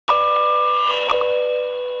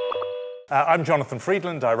I'm Jonathan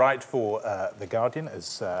Freedland. I write for The Guardian,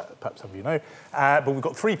 as perhaps some of you know. But we've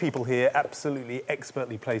got three people here absolutely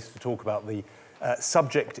expertly placed to talk about the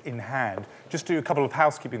subject in hand. Just do a couple of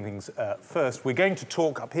housekeeping things first. We're going to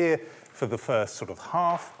talk up here for the first sort of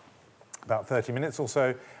half, about 30 minutes or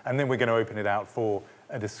so, and then we're going to open it out for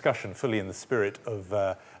a discussion fully in the spirit of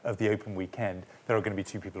the open weekend. There are going to be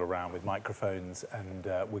two people around with microphones, and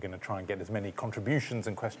we're going to try and get as many contributions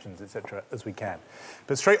and questions, etc., as we can.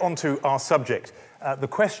 But straight on to our subject. The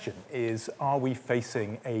question is, are we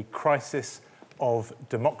facing a crisis of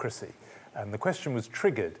democracy? And the question was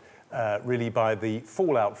triggered really by the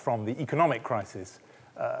fallout from the economic crisis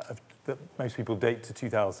that most people date to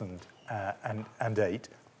 2008.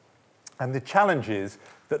 And the challenges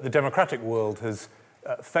that the democratic world has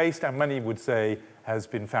faced, and many would say has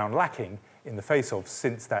been found lacking in the face of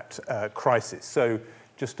since that crisis. So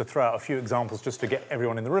just to throw out a few examples, just to get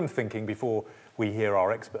everyone in the room thinking before we hear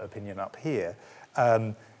our expert opinion up here.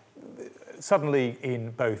 Suddenly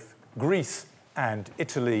in both Greece and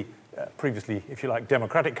Italy, previously, if you like,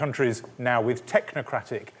 democratic countries, now with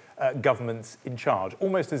technocratic governments in charge,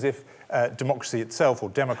 almost as if democracy itself or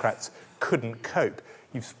Democrats couldn't cope.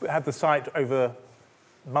 You've had the sight over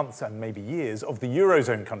months and maybe years of the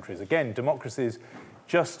Eurozone countries. Again, democracies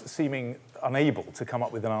just seeming unable to come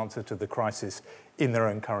up with an answer to the crisis in their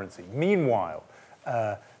own currency. Meanwhile,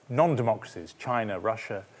 non-democracies, China,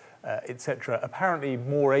 Russia, etc., apparently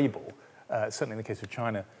more able, certainly in the case of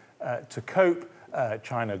China, to cope.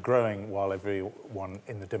 China growing while everyone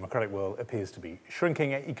in the democratic world appears to be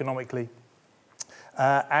shrinking economically.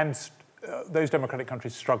 Those democratic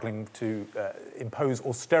countries struggling to impose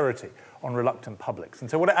austerity on reluctant publics.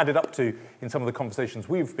 And so what it added up to in some of the conversations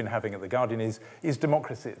we've been having at The Guardian is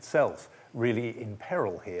democracy itself really in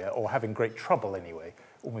peril here, or having great trouble anyway,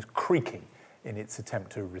 almost creaking in its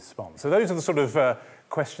attempt to respond? So those are the sort of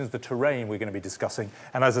questions, the terrain we're going to be discussing.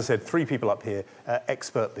 And as I said, three people up here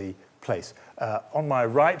expertly placed. On my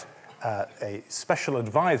right, a special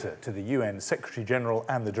advisor to the UN Secretary General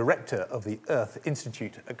and the director of the Earth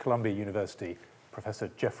Institute at Columbia University,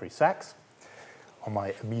 Professor Jeffrey Sachs. On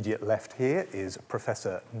my immediate left here is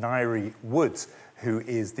Professor Ngaire Woods, who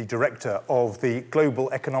is the director of the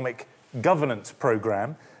Global Economic Governance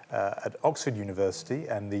Programme at Oxford University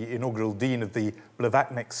and the inaugural dean of the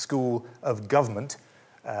Blavatnik School of Government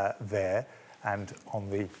there. And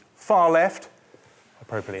on the far left,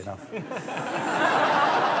 appropriately enough.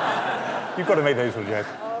 You've got to make those, will you?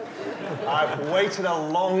 I've waited a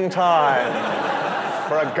long time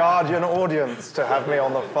for a Guardian audience to have me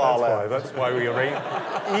on the far left. That's why we arrange.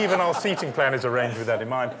 Even our seating plan is arranged with that in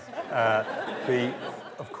mind.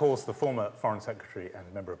 Of course, the former Foreign Secretary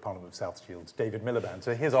and Member of Parliament of South Sheilds, David Miliband.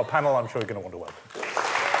 So here's our panel. I'm sure you're going to want to welcome.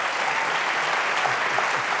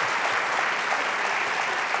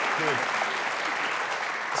 Good.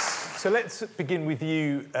 So let's begin with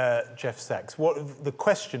you, Jeff Sachs. The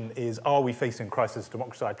question is, are we facing crisis of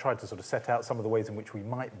democracy? I tried to sort of set out some of the ways in which we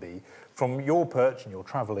might be. From your perch, and you're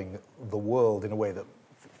travelling the world in a way that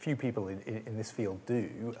few people in this field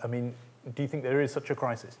do, I mean, do you think there is such a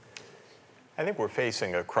crisis? I think we're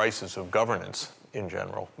facing a crisis of governance in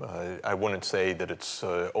general. I wouldn't say that it's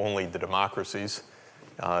only the democracies,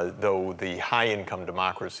 though the high-income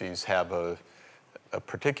democracies have a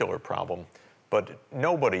particular problem. But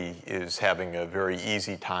nobody is having a very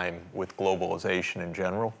easy time with globalization in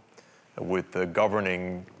general, with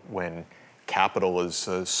governing when capital is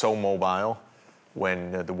so mobile,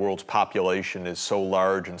 when the world's population is so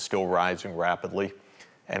large and still rising rapidly,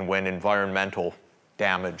 and when environmental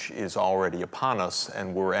damage is already upon us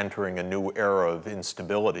and we're entering a new era of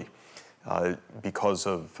instability because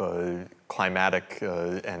of climatic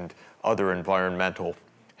and other environmental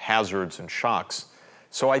hazards and shocks.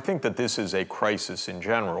 So I think that this is a crisis in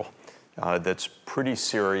general that's pretty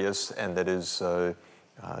serious and that is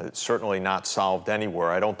certainly not solved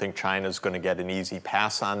anywhere. I don't think China's going to get an easy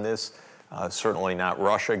pass on this, certainly not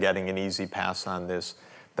Russia getting an easy pass on this.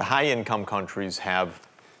 The high-income countries have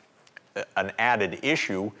an added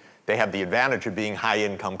issue. They have the advantage of being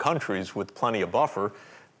high-income countries with plenty of buffer,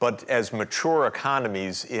 but as mature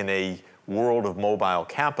economies in a world of mobile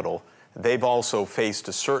capital, they've also faced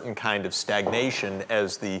a certain kind of stagnation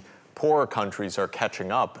as the poorer countries are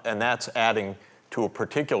catching up, and that's adding to a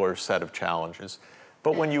particular set of challenges.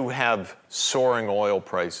 But when you have soaring oil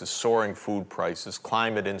prices, soaring food prices,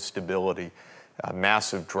 climate instability,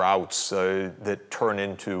 massive droughts that turn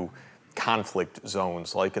into conflict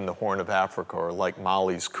zones, like in the Horn of Africa or like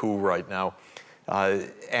Mali's coup right now,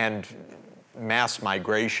 and mass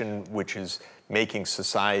migration, which is making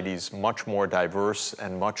societies much more diverse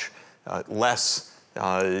and much less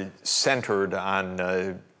centered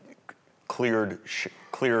on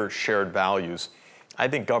clear shared values, I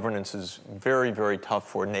think governance is very, very tough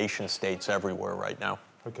for nation states everywhere right now.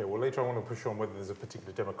 Okay, well, later I want to push on whether there's a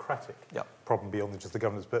particular democratic Yep. problem beyond just the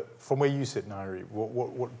governance. But from where you sit, Ngaire,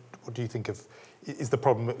 what do you think of, is the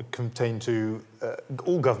problem contained to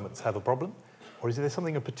all governments have a problem? Or is there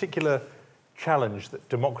something, a particular challenge that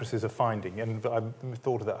democracies are finding? And I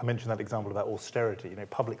thought of that, I mentioned that example about austerity. You know,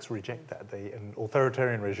 publics reject that. And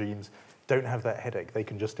authoritarian regimes don't have that headache. They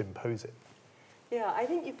can just impose it. Yeah, I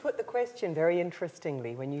think you put the question very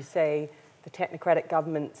interestingly when you say the technocratic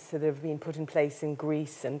governments that have been put in place in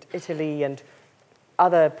Greece and Italy and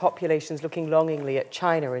other populations looking longingly at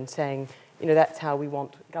China and saying, you know, that's how we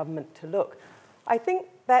want government to look. I think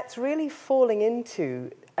that's really falling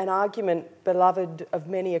into an argument beloved of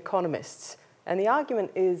many economists. And the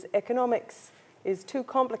argument is economics is too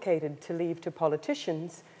complicated to leave to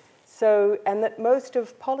politicians, and that most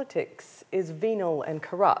of politics is venal and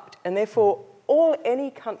corrupt, and therefore all any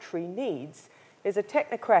country needs is a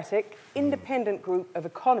technocratic, independent group of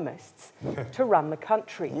economists to run the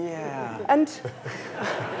country. Yeah. And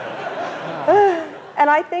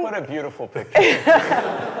I think... What a beautiful picture.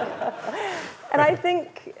 And I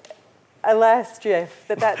think, alas, Jeff,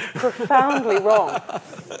 that's profoundly wrong.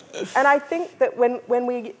 And I think that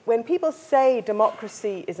when people say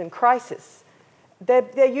democracy is in crisis,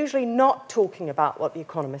 they're usually not talking about what the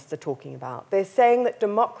economists are talking about. They're saying that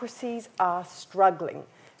democracies are struggling.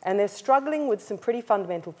 And they're struggling with some pretty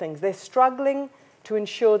fundamental things. They're struggling to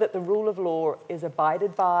ensure that the rule of law is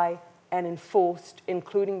abided by and enforced,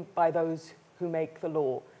 including by those who make the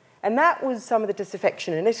law. And that was some of the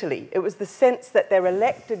disaffection in Italy. It was the sense that their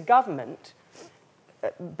elected government,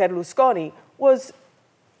 Berlusconi, was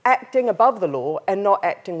acting above the law and not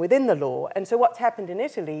acting within the law. And so what's happened in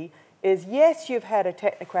Italy is, yes, you've had a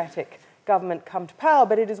technocratic government come to power,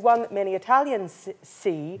 but it is one that many Italians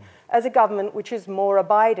see as a government which is more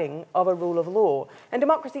abiding of a rule of law. And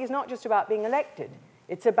democracy is not just about being elected.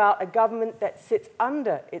 It's about a government that sits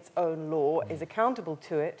under its own law, is accountable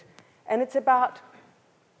to it, and it's about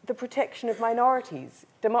the protection of minorities.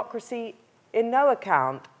 Democracy, in no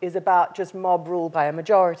account, is about just mob rule by a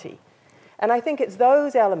majority. And I think it's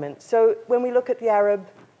those elements. So when we look at the Arab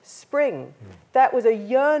Spring, that was a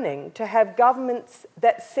yearning to have governments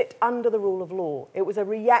that sit under the rule of law. It was a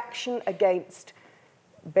reaction against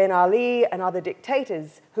Ben Ali and other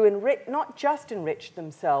dictators who not just enriched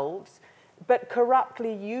themselves, but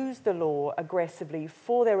corruptly used the law aggressively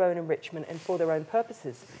for their own enrichment and for their own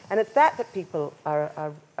purposes. And it's that people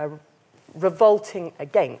are revolting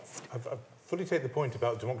against. I fully take the point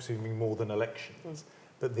about democracy being more than elections.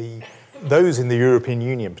 But those in the European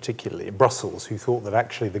Union, particularly in Brussels, who thought that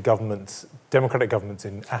actually the governments, democratic governments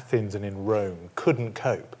in Athens and in Rome couldn't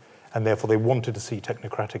cope, and therefore they wanted to see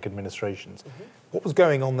technocratic administrations. What was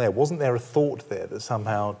going on there? Wasn't there a thought there that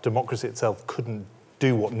somehow democracy itself couldn't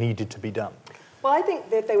do what needed to be done? Well, I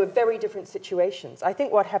think that they were very different situations. I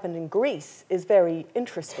think what happened in Greece is very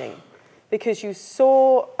interesting because you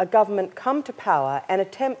saw a government come to power and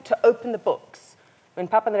attempt to open the books. When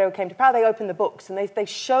Papandreou came to power, they opened the books and they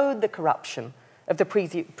showed the corruption of the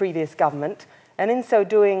previous government, and in so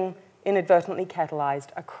doing, inadvertently catalyzed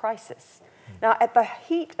a crisis. Now, at the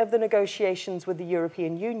heat of the negotiations with the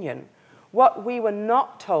European Union, what we were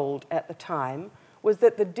not told at the time was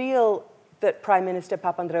that the deal that Prime Minister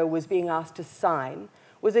Papandreou was being asked to sign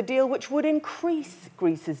was a deal which would increase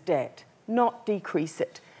Greece's debt, not decrease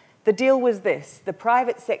it. The deal was this: the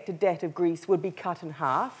private sector debt of Greece would be cut in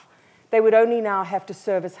half. They would only now have to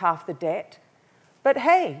service half the debt. But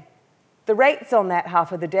hey, the rates on that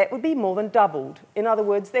half of the debt would be more than doubled. In other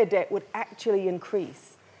words, their debt would actually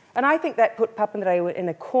increase. And I think that put Papandreou in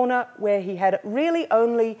a corner where he had really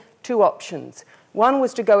only two options. One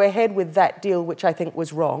was to go ahead with that deal, which I think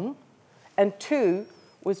was wrong. And two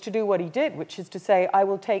was to do what he did, which is to say, I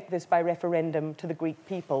will take this by referendum to the Greek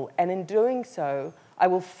people. And in doing so, I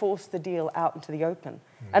will force the deal out into the open.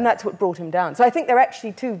 And that's what brought him down. So I think they're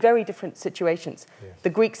actually two very different situations, the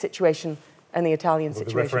Greek situation and the Italian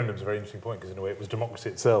situation. The referendum's a very interesting point, because in a way it was democracy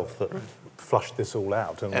itself that flushed this all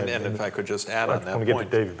out. And if I could just add on that point. I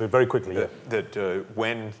want to get to David, but very quickly. That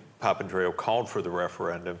when Papandreou called for the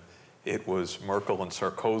referendum, it was Merkel and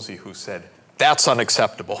Sarkozy who said, that's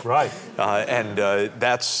unacceptable. Right. And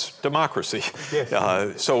that's democracy.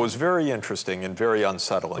 Yes. So it was very interesting and very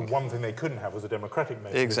unsettling. The one thing they couldn't have was a democratic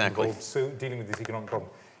mechanism exactly. So dealing with this economic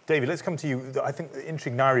problem. David, let's come to you. I think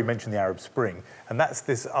interesting, Ngaire mentioned the Arab Spring, and that's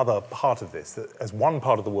this other part of this, that as one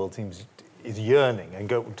part of the world is yearning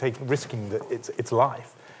and risking its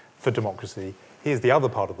life for democracy, here's the other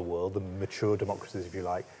part of the world, the mature democracies, if you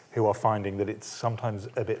like, who are finding that it's sometimes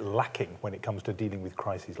a bit lacking when it comes to dealing with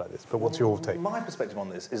crises like this. But what's your take? My perspective on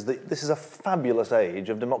this is that this is a fabulous age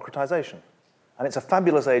of democratization. And it's a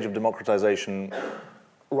fabulous age of democratization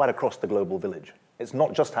right across the global village. It's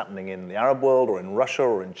not just happening in the Arab world or in Russia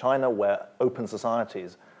or in China, where open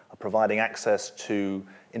societies are providing access to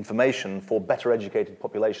information for better educated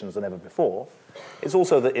populations than ever before. It's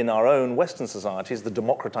also that in our own Western societies, the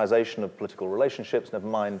democratization of political relationships, never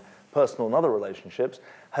mind personal and other relationships,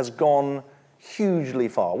 has gone hugely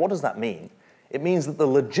far. What does that mean? It means that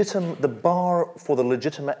the bar for the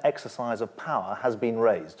legitimate exercise of power has been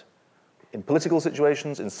raised in political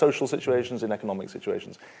situations, in social situations, in economic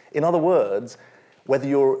situations. In other words, whether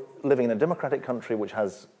you're living in a democratic country which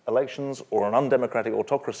has elections or an undemocratic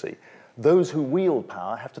autocracy, those who wield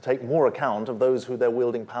power have to take more account of those who they're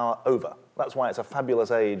wielding power over. That's why it's a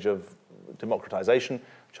fabulous age of democratization.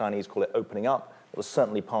 Chinese call it opening up. It was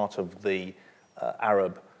certainly part of the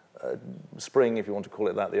Arab Spring, if you want to call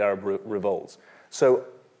it that, the Arab revolts. So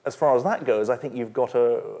as far as that goes, I think you've got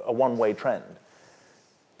a one-way trend.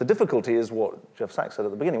 The difficulty is what Jeff Sachs said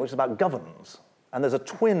at the beginning, which is about governance. And there's a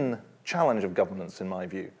twin challenge of governance, in my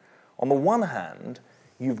view. On the one hand,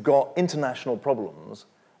 you've got international problems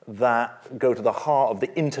that go to the heart of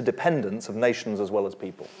the interdependence of nations as well as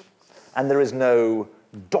people. And there is no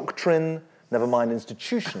doctrine, never mind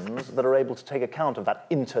institutions, that are able to take account of that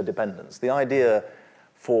interdependence. The idea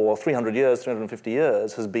for 300 years, 350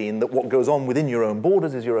 years, has been that what goes on within your own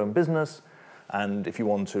borders is your own business, and if you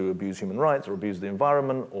want to abuse human rights or abuse the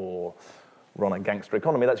environment or run a gangster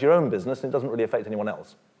economy, that's your own business, and it doesn't really affect anyone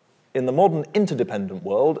else. In the modern interdependent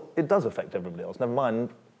world, it does affect everybody else, never mind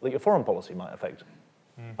that your foreign policy might affect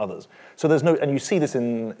others. So there's no, and you see this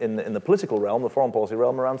in the political realm, the foreign policy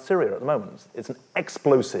realm around Syria at the moment. It's an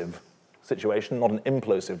explosive situation, not an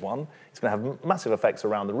implosive one. It's going to have massive effects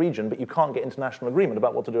around the region, but you can't get international agreement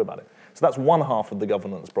about what to do about it. So that's one half of the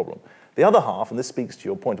governance problem. The other half, and this speaks to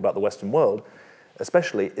your point about the Western world,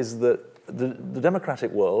 especially, is that the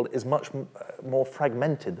democratic world is much more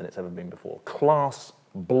fragmented than it's ever been before. Class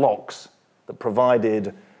blocks that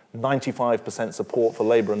provided 95% support for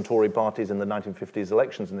Labour and Tory parties in the 1950s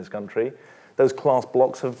elections in this country, those class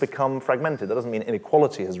blocks have become fragmented. That doesn't mean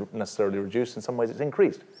inequality has necessarily reduced. In some ways, it's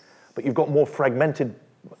increased. But you've got more fragmented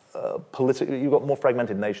you've got more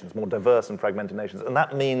fragmented nations, more diverse and fragmented nations. And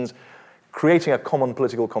that means creating a common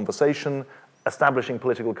political conversation, establishing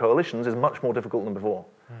political coalitions is much more difficult than before.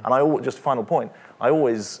 And just final point, I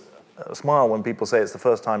always smile when people say it's the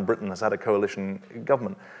first time Britain has had a coalition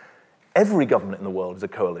government. Every government in the world is a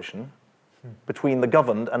coalition between the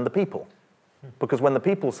governed and the people. Because when the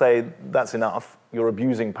people say that's enough, you're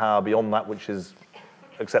abusing power beyond that which is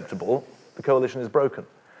acceptable, the coalition is broken.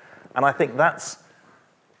 And I think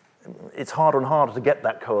it's harder and harder to get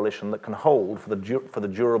that coalition that can hold for the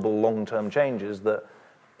durable long-term changes that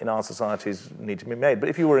in our societies need to be made. But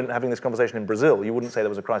if you were having this conversation in Brazil, you wouldn't say there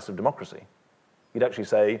was a crisis of democracy. You'd actually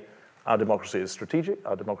say, our democracy is strategic,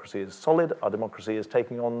 our democracy is solid, our democracy is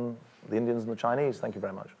taking on the Indians and the Chinese. Thank you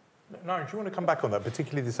very much. Ngaire, do you want to come back on that,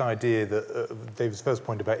 particularly this idea that David's first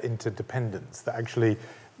point about interdependence, that actually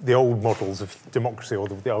the old models of democracy or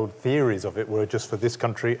the old theories of it were just for this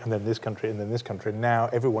country and then this country and then this country. Now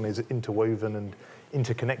everyone is interwoven and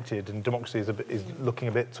interconnected, and democracy is looking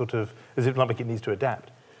a bit sort of as if like it needs to adapt.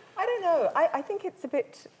 I don't know. I think it's a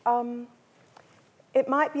bit... it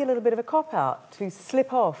might be a little bit of a cop-out to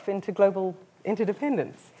slip off into global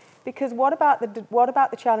interdependence. Because what about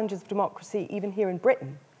the challenges of democracy even here in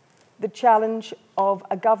Britain? The challenge of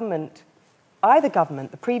a government, either government,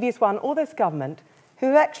 the previous one or this government,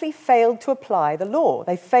 who actually failed to apply the law.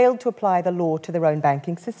 They failed to apply the law to their own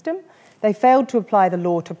banking system. They failed to apply the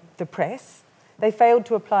law to the press. They failed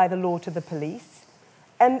to apply the law to the police.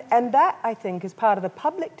 And that, I think, is part of the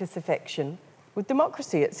public disaffection with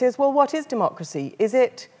democracy. It says, well, what is democracy? Is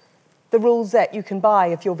it the rules that you can buy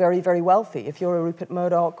if you're very, very wealthy, if you're a Rupert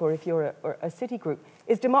Murdoch or if you're a Citigroup?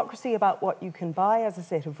 Is democracy about what you can buy as a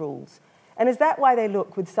set of rules? And is that why they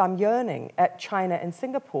look with some yearning at China and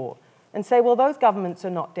Singapore and say, well, those governments are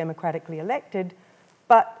not democratically elected,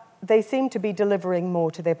 but they seem to be delivering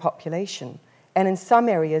more to their population. And in some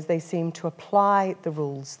areas, they seem to apply the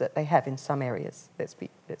rules that they have in some areas. Let's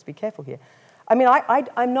be careful here. I mean,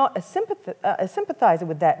 I'm not a sympathizer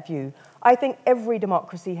with that view. I think every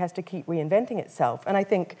democracy has to keep reinventing itself. And I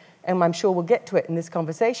think, and I'm sure we'll get to it in this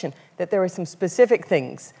conversation, that there are some specific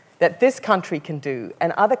things that this country can do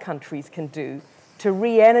and other countries can do to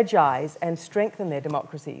re-energize and strengthen their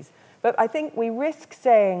democracies. But I think we risk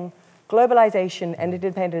saying globalization and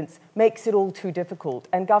independence makes it all too difficult,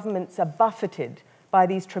 and governments are buffeted by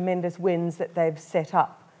these tremendous wins that they've set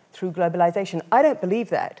up through globalization. I don't believe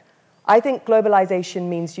that. I think globalization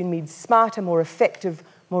means you need smarter, more effective,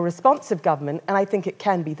 more responsive government, and I think it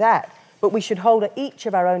can be that. But we should hold each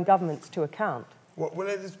of our own governments to account. Well,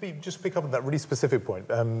 let's just pick up on that really specific point.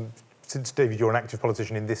 Since, David, you're an active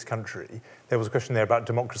politician in this country, there was a question there about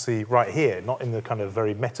democracy right here, not in the kind of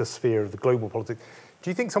very metasphere of the global politics. Do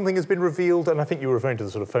you think something has been revealed? And I think you were referring to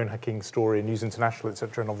the sort of phone hacking story in News International,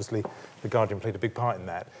 etc., and obviously The Guardian played a big part in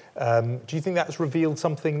that. Do you think that's revealed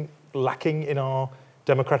something lacking in our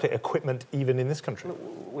democratic equipment, even in this country?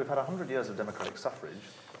 We've had 100 years of democratic suffrage,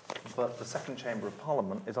 but the second chamber of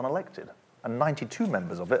parliament is unelected, and 92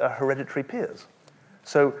 members of it are hereditary peers.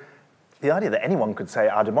 So the idea that anyone could say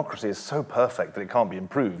our democracy is so perfect that it can't be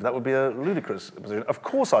improved, that would be a ludicrous position. Of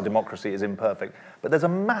course our democracy is imperfect, but there's a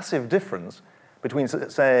massive difference between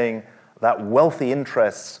saying that wealthy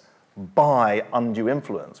interests buy undue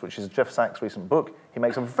influence, which is Jeff Sachs' recent book. He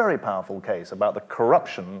makes a very powerful case about the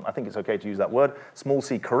corruption, I think it's okay to use that word, small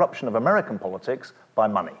c, corruption of American politics by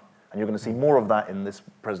money. And you're going to see more of that in this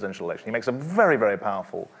presidential election. He makes a very, very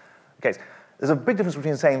powerful case. There's a big difference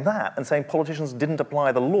between saying that and saying politicians didn't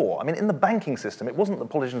apply the law. I mean, in the banking system, it wasn't that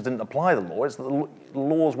politicians didn't apply the law, it's that the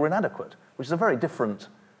laws were inadequate, which is a very different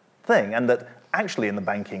thing. And that actually in the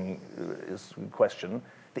banking question,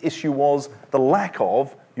 the issue was the lack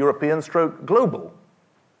of European/global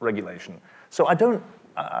regulation. So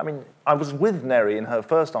I mean, I was with Ngaire in her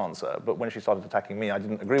first answer, but when she started attacking me, I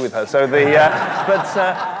didn't agree with her. So I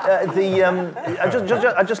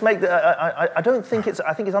just make I don't think it's.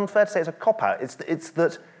 I think it's unfair to say it's a cop out.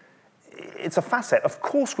 It's a facet. Of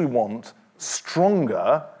course, we want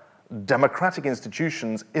stronger democratic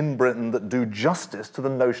institutions in Britain that do justice to the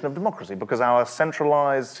notion of democracy, because our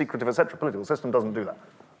centralized, secretive, etc. political system doesn't do that.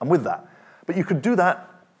 I'm with that, but you could do that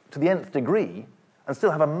to the nth degree and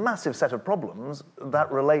still have a massive set of problems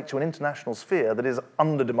that relate to an international sphere that is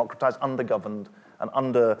under-democratized, under-governed, and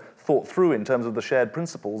under-thought through in terms of the shared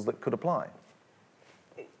principles that could apply.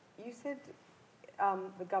 You said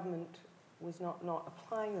the government was not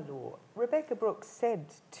applying the law. Rebecca Brooks said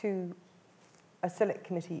to a select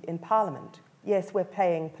committee in Parliament, yes, we're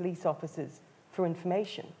paying police officers for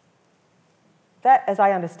information. That, as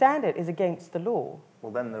I understand it, is against the law.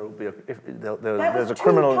 Well, then there will be there's a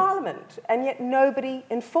criminal Parliament, and yet nobody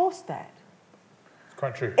enforced that. It's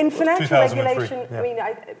quite true. In financial regulation, yeah. I mean,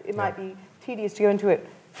 it might be tedious to go into it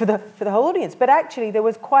for the whole audience, but actually there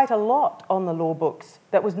was quite a lot on the law books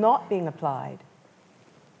that was not being applied,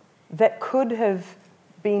 that could have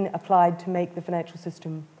been applied to make the financial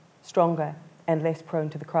system stronger and less prone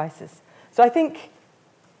to the crisis. So I think...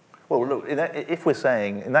 Well, look, if we're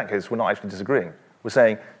saying, in that case, we're not actually disagreeing. We're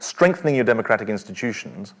saying strengthening your democratic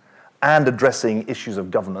institutions and addressing issues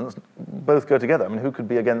of governance both go together. I mean, who could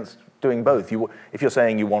be against doing both? If you're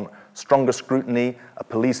saying you want stronger scrutiny,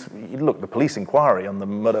 look, the police inquiry on the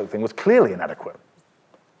Murdoch thing was clearly inadequate.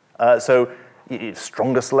 So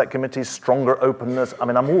stronger select committees, stronger openness, I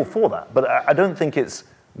mean, I'm all for that. But I don't think it's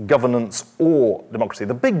governance or democracy.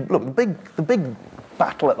 The big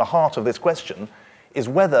battle at the heart of this question is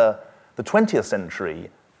whether the 20th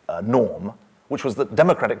century norm, which was that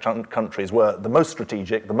democratic countries were the most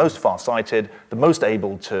strategic, the most far-sighted, the most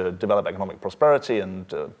able to develop economic prosperity and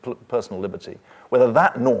personal liberty, whether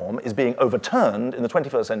that norm is being overturned in the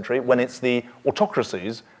 21st century when it's the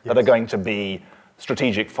autocracies that are going to be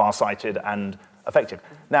strategic, far-sighted, and effective.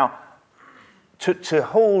 Now, to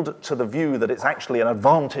hold to the view that it's actually an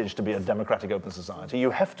advantage to be a democratic open society,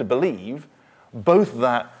 you have to believe both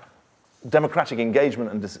that democratic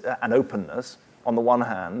engagement and openness on the one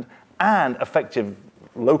hand, and effective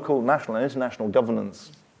local, national, and international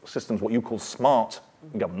governance systems, what you call smart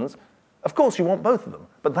governance. Of course, you want both of them,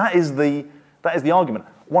 but that is the argument.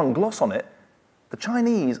 One gloss on it: the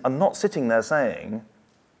Chinese are not sitting there saying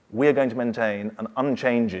we are going to maintain an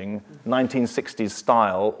unchanging 1960s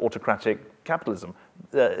style autocratic capitalism,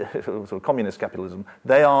 sort of communist capitalism.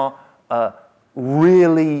 They are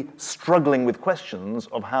really struggling with questions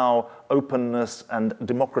of how openness and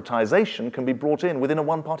democratization can be brought in within a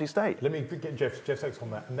one-party state. Let me get Jeff Sachs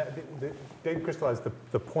on that. And David crystallised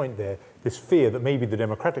the point there, this fear that maybe the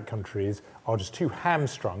democratic countries are just too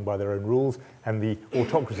hamstrung by their own rules and the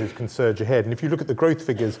autocracies can surge ahead. And if you look at the growth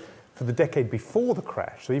figures for the decade before the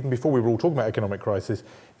crash, so even before we were all talking about economic crisis,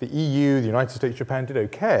 the EU, the United States, Japan did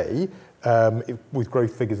okay with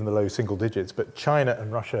growth figures in the low single digits, but China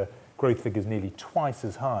and Russia growth figures nearly twice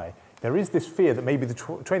as high. There is this fear that maybe the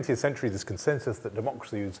 20th century, this consensus that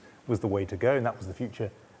democracy was the way to go and that was the future,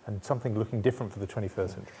 and something looking different for the 21st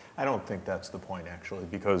century? I don't think that's the point, actually,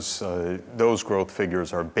 because those growth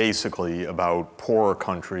figures are basically about poorer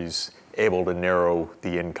countries able to narrow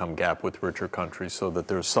the income gap with richer countries so that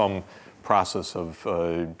there's some process of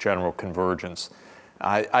general convergence.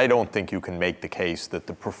 I don't think you can make the case that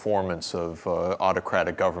the performance of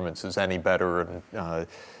autocratic governments is any better, and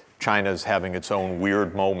China's having its own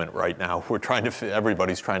weird moment right now.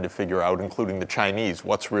 Everybody's trying to figure out, including the Chinese,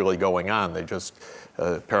 what's really going on. They just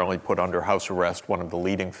apparently put under house arrest one of the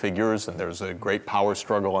leading figures, and there's a great power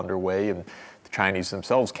struggle underway, and the Chinese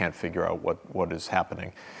themselves can't figure out what is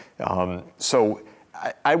happening. So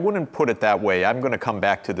I wouldn't put it that way. I'm going to come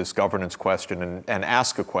back to this governance question and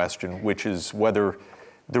ask a question, which is whether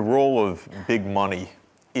the role of big money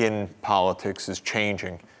in politics is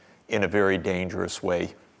changing in a very dangerous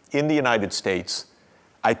way. In the United States,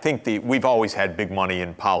 I think we've always had big money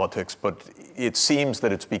in politics, but it seems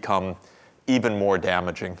that it's become even more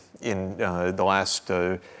damaging in the last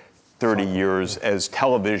 30 years as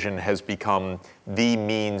television has become the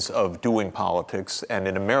means of doing politics. And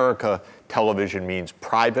in America, television means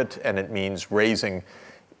private, and it means raising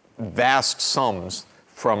vast sums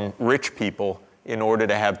from rich people in order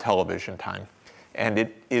to have television time. And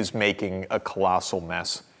it is making a colossal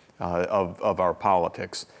mess of our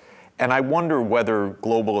politics. And I wonder whether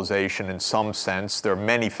globalization, in some sense, there are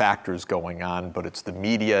many factors going on, but it's the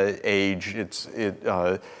media age, and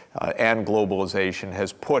globalization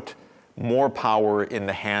has put more power in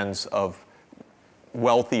the hands of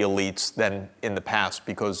wealthy elites than in the past.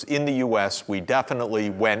 Because in the US, we definitely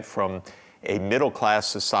went from a middle-class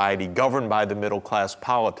society governed by the middle-class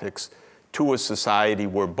politics to a society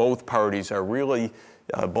where both parties are really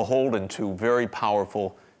beholden to very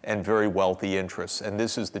powerful and very wealthy interests. And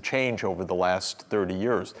this is the change over the last 30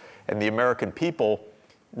 years. And the American people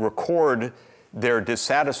record their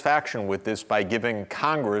dissatisfaction with this by giving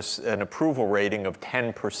Congress an approval rating of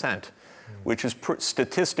 10%, which is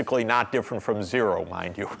statistically not different from zero,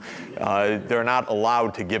 mind you. They're not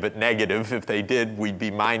allowed to give it negative. If they did, we'd be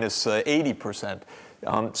minus 80%.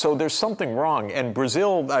 So there's something wrong. And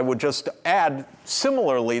Brazil, I would just add,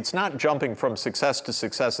 similarly, it's not jumping from success to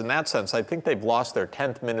success in that sense. I think they've lost their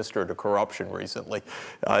 10th minister to corruption recently.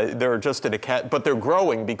 They're just in a but they're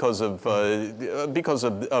growing because of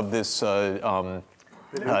this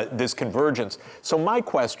this convergence. So my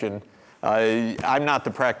question, I'm not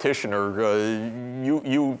the practitioner.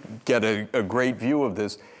 You get a great view of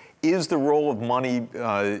this. Is the role of money?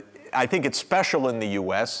 I think it's special in the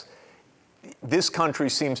U.S. This country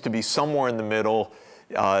seems to be somewhere in the middle,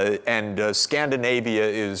 and Scandinavia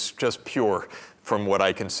is just pure from what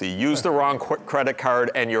I can see. Use the wrong credit card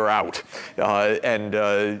and you're out.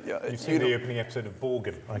 You've seen the opening episode of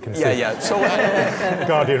Borgen, I can see. Yeah. So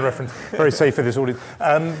Guardian reference, very safe for this audience.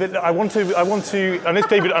 But I want to, unless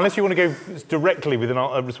David, unless you want to go directly with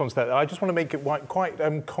a response to that, I just want to make it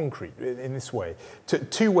quite concrete in this way.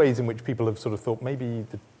 Two ways in which people have sort of thought maybe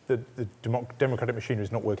the democratic machinery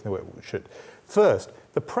is not working the way it should. First,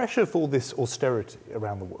 the pressure for this austerity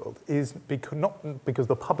around the world is not because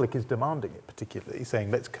the public is demanding it particularly,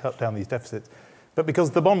 saying let's cut down these deficits, but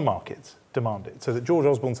because the bond markets demand it. So that George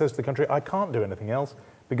Osborne says to the country, I can't do anything else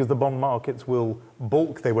because the bond markets will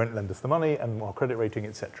balk, they won't lend us the money, and our credit rating,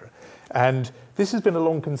 etc. And this has been a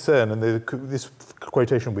long concern, and this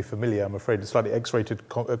quotation will be familiar, I'm afraid, a slightly X-rated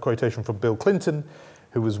quotation from Bill Clinton,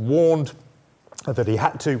 who was warned that he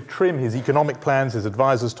had to trim his economic plans. His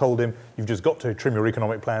advisors told him, you've just got to trim your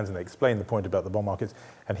economic plans, and they explained the point about the bond markets.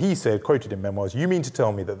 And he said, quoted in memoirs, you mean to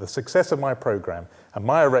tell me that the success of my program and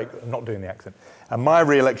my I'm not doing the accent, and my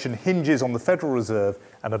re-election hinges on the Federal Reserve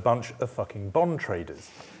and a bunch of fucking bond traders.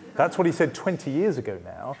 That's what he said 20 years ago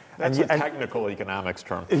now. That's a technical economics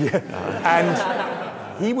term. Yeah.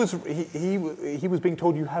 And he was being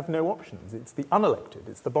told you have no options. It's the unelected,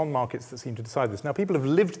 it's the bond markets that seem to decide this. Now, people have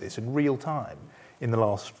lived this in real time in the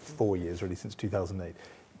last 4 years, really, since 2008.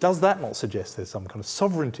 Does that not suggest there's some kind of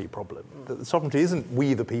sovereignty problem? That the sovereignty isn't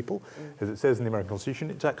we the people, as it says in the American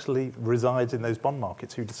Constitution, it actually resides in those bond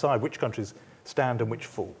markets who decide which countries stand and which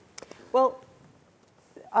fall. Well,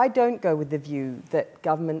 I don't go with the view that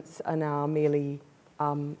governments are now merely,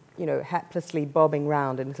 haplessly bobbing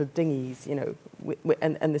round in little dinghies,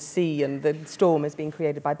 and the sea and the storm is being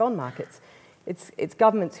created by bond markets. It's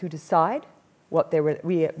governments who decide what their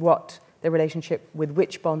relationship with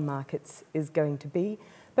which bond markets is going to be.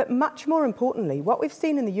 But much more importantly, what we've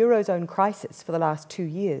seen in the Eurozone crisis for the last 2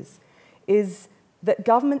 years is that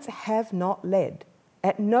governments have not led.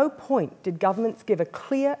 At no point did governments give a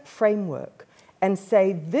clear framework and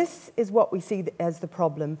say, this is what we see as the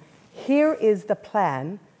problem, here is the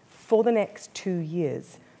plan for the next 2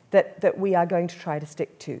 years. that we are going to try to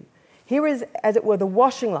stick to. Here is, as it were, the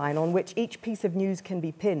washing line on which each piece of news can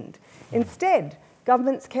be pinned. Instead,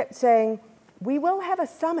 governments kept saying, we will have a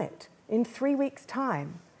summit in 3 weeks'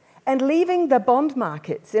 time, and leaving the bond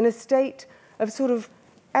markets in a state of sort of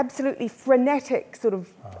absolutely frenetic sort of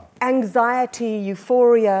anxiety,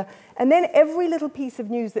 euphoria, and then every little piece of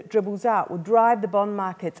news that dribbles out will drive the bond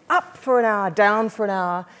markets up for an hour, down for an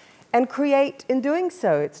hour, and create, in doing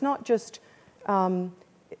so, it's not just a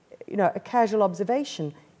casual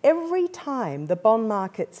observation. Every time the bond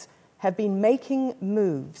markets have been making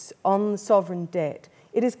moves on sovereign debt,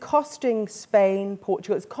 it is costing Spain,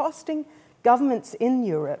 Portugal, it's costing governments in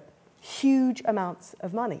Europe huge amounts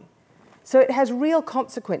of money. So it has real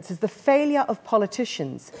consequences. The failure of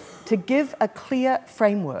politicians to give a clear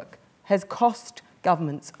framework has cost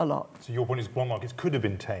governments a lot. So your point is bond markets could have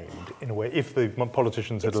been tamed in a way if the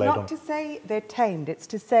politicians had laid on. It's not to say they're tamed. It's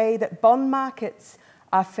to say that bond markets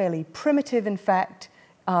are fairly primitive, in fact.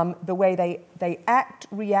 The way they act,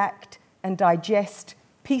 react, and digest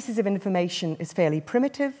pieces of information is fairly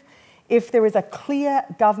primitive. If there is a clear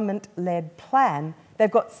government-led plan,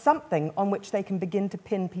 they've got something on which they can begin to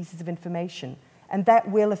pin pieces of information, and that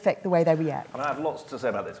will affect the way they react. I have lots to say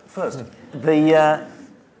about this. First,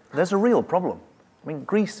 there's a real problem. I mean,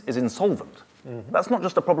 Greece is insolvent. Mm-hmm. That's not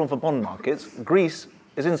just a problem for bond markets. Greece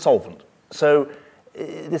is insolvent. So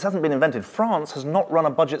this hasn't been invented. France has not run a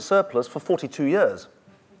budget surplus for 42 years.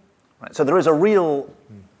 Right? So there's a real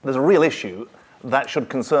issue that should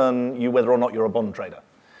concern you whether or not you're a bond trader.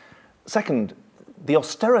 Second, the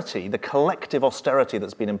austerity, the collective austerity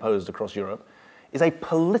that's been imposed across Europe is a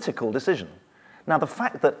political decision. Now, the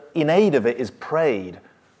fact that in aid of it is prayed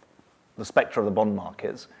the spectre of the bond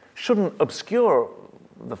markets shouldn't obscure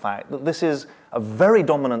the fact that this is a very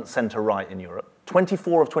dominant centre-right in Europe,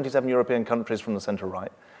 24 of 27 European countries from the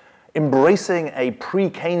centre-right, embracing a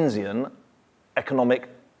pre-Keynesian economic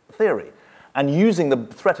theory and using the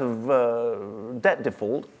threat of debt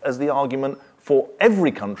default as the argument for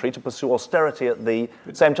every country to pursue austerity at the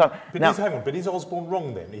same time. But is Osborne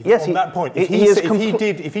wrong then? Yes, on that point,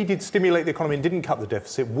 if he did stimulate the economy and didn't cut the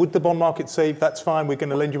deficit, would the bond market say that's fine? We're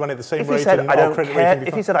going to lend you money at the same rate.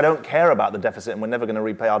 If he said I don't care about the deficit and we're never going to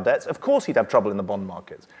repay our debts, of course he'd have trouble in the bond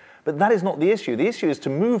markets. But that is not the issue. The issue is to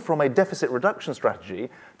move from a deficit reduction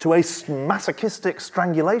strategy to a masochistic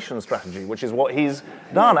strangulation strategy, which is what he's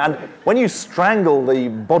done. And when you strangle the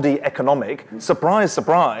body economic, surprise,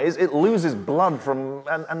 surprise, it loses blood from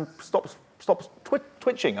and stops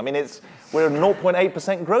twitching. I mean, we're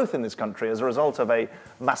 0.8% growth in this country as a result of a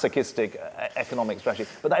masochistic economic strategy.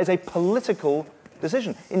 But that is a political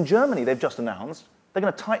decision. In Germany, they've just announced they're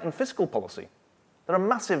going to tighten fiscal policy. They're a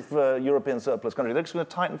massive European surplus country. They're just going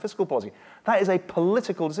to tighten fiscal policy. That is a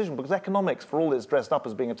political decision because economics, for all it's dressed up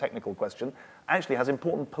as being a technical question, actually has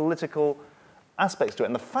important political aspects to it.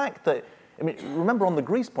 And the fact that, I mean, remember on the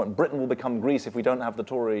Greece point, Britain will become Greece if we don't have the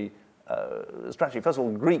Tory strategy. First of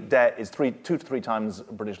all, Greek debt is 2 to 3 times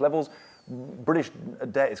British levels. British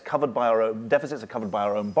debt is covered by our own, deficits are covered by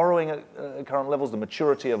our own borrowing at current levels. The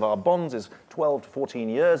maturity of our bonds is 12 to 14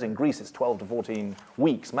 years. In Greece, it's 12 to 14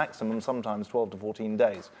 weeks maximum, sometimes 12 to 14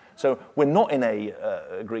 days. So we're not in a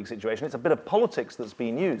Greek situation. It's a bit of politics that's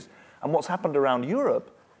being used. And what's happened around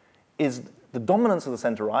Europe is the dominance of the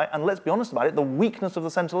centre-right, and let's be honest about it, the weakness of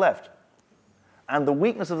the centre-left. And the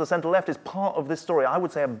weakness of the centre-left is part of this story. I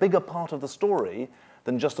would say a bigger part of the story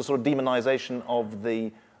than just a sort of demonization of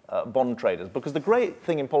the bond traders, because the great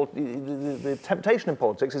thing in the temptation in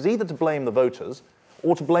politics is either to blame the voters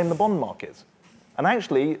or to blame the bond markets. And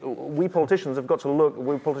actually, we politicians on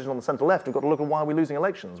the centre-left have got to look at why we're losing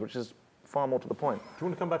elections, which is far more to the point. Do you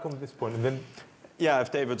want to come back on this point and then? Yeah,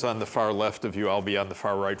 if David's on the far left of you, I'll be on the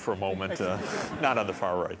far right for a moment. Not on the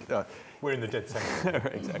far right. We're in the dead center.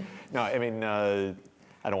 Exactly. No, I mean, I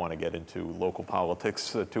don't want to get into local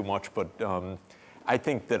politics too much, but I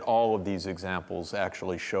think that all of these examples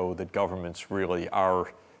actually show that governments really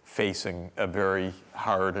are facing a very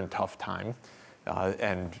hard and tough time.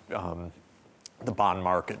 And the bond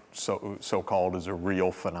market, so-called, is a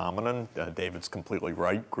real phenomenon. David's completely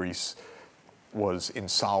right. Greece was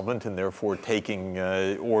insolvent and therefore taking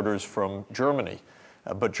orders from Germany.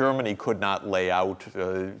 But Germany could not lay out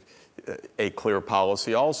a clear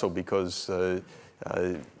policy also because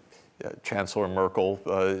Chancellor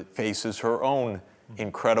Merkel faces her own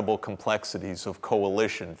incredible complexities of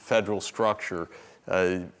coalition, federal structure,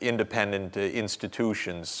 independent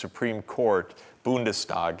institutions, Supreme Court,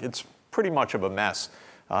 Bundestag. It's pretty much of a mess.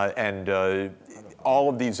 And all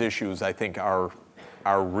of these issues, I think, are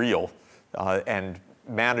real. And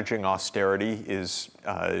managing austerity is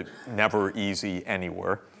never easy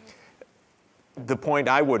anywhere. the point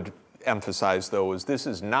I would emphasize, though, is this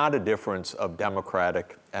is not a difference of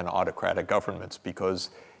democratic and autocratic governments, because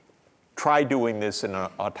try doing this in an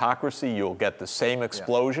autocracy, you'll get the same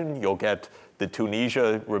explosion. Yeah. You'll get the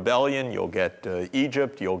Tunisia rebellion, you'll get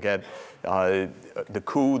Egypt, you'll get the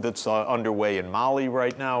coup that's underway in Mali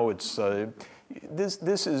right now. It's,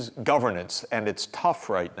 this is governance, and it's tough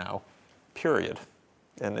right now, period.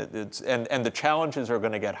 And, and the challenges are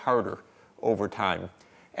going to get harder over time.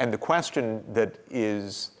 And the question that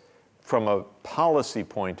is, from a policy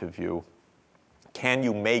point of view, can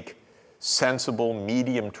you make sensible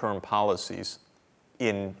medium-term policies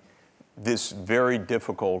in this very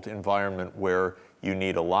difficult environment where you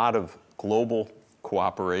need a lot of global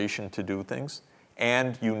cooperation to do things,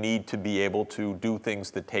 and you need to be able to do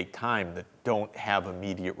things that take time, that don't have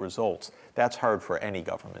immediate results? That's hard for any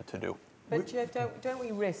government to do. But Jeff, don't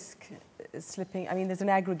we risk slipping? I mean, there's an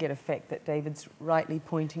aggregate effect that David's rightly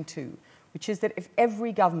pointing to, which is that if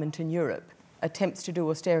every government in Europe attempts to do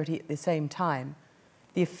austerity at the same time,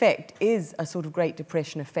 the effect is a sort of Great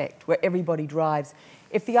Depression effect where everybody drives.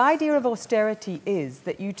 If the idea of austerity is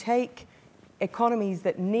that you take economies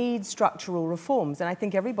that need structural reforms, and I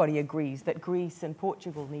think everybody agrees that Greece and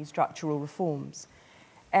Portugal need structural reforms,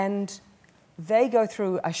 and they go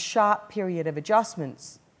through a sharp period of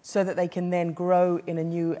adjustments so that they can then grow in a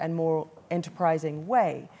new and more enterprising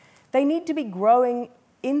way, they need to be growing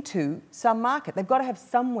into some market. They've got to have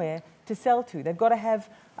somewhere to sell to. They've got to have,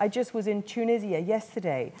 I just was in Tunisia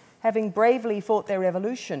yesterday, having bravely fought their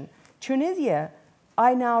revolution. Tunisia,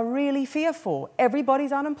 I now really fear for.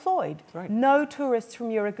 Everybody's unemployed. Right. No tourists from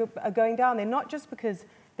Europe are going down there, not just because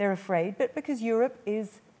they're afraid, but because Europe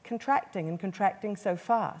is contracting, and contracting so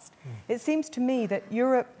fast. It seems to me that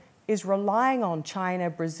Europe is relying on China,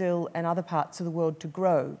 Brazil, and other parts of the world to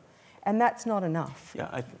grow, and that's not enough.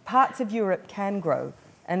 Yeah, parts of Europe can grow,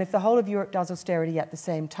 and if the whole of Europe does austerity at the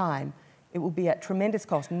same time, it will be at tremendous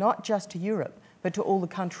cost, not just to Europe, but to all the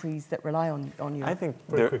countries that rely on Europe. I think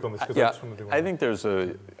very quick on this, I think there's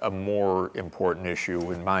a more important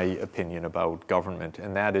issue, in my opinion, about government,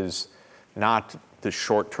 and that is not the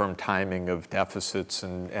short-term timing of deficits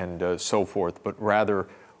and so forth, but rather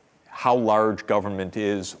how large government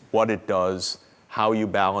is, what it does, how you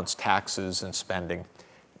balance taxes and spending.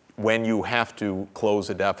 When you have to close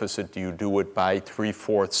a deficit, do you do it by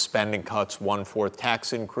 3/4 spending cuts, 1/4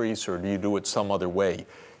 tax increase, or do you do it some other way?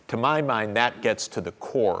 To my mind, that gets to the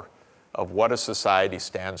core of what a society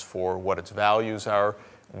stands for, what its values are,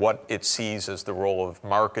 what it sees as the role of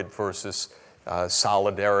market versus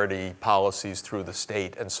solidarity policies through the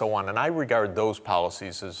state, and so on. And I regard those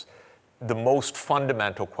policies as the most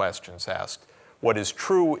fundamental questions asked. What is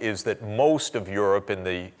true is that most of Europe in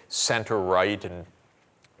the center-right and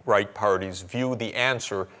right parties view the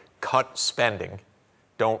answer, cut spending,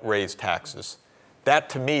 don't raise taxes. That,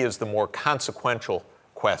 to me, is the more consequential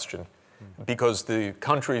question, because the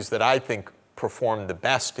countries that I think perform the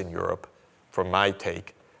best in Europe, from my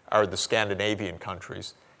take, are the Scandinavian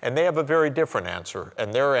countries. And they have a very different answer.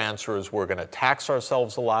 And their answer is, we're going to tax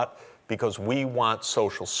ourselves a lot because we want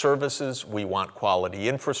social services, we want quality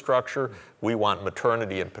infrastructure, we want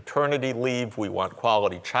maternity and paternity leave, we want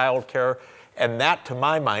quality childcare. And that, to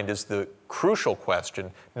my mind, is the crucial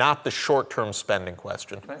question, not the short-term spending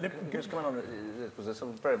question. Just comment on this, because it's a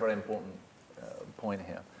very, very important point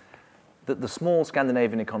here. That the small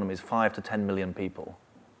Scandinavian economies, 5 to 10 million people,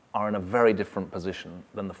 are in a very different position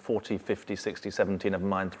than the 40, 50, 60, 70, never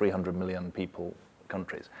mind 300 million people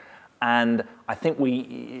countries. And I think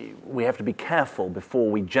we have to be careful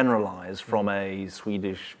before we generalize from a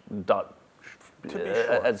Swedish, Dutch,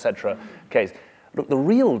 etc. case. Look, the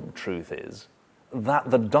real truth is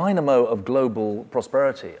that the dynamo of global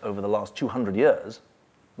prosperity over the last 200 years,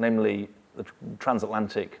 namely the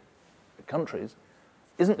transatlantic countries,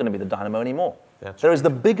 isn't going to be the dynamo anymore. There is the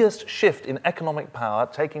biggest shift in economic power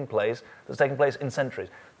that's taking place in centuries.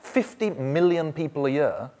 50 million people a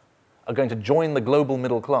year are going to join the global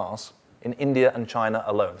middle class in India and China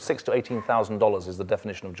alone. $6,000 to $18,000 is the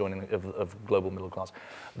definition of joining of global middle class.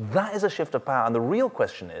 That is a shift of power, and the real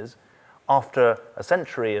question is, after a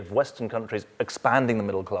century of Western countries expanding the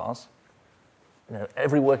middle class, you know,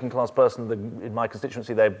 every working class person in my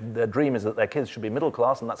constituency, their dream is that their kids should be middle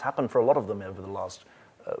class, and that's happened for a lot of them over the last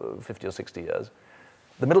 50 or 60 years.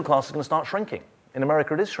 The middle class is going to start shrinking. In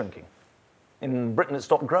America, it is shrinking. In Britain, it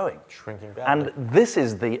stopped growing. Shrinking badly. And this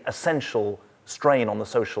is the essential strain on the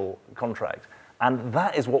social contract. And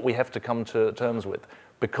that is what we have to come to terms with,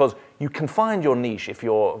 because you can find your niche if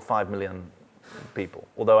you're 5 million people.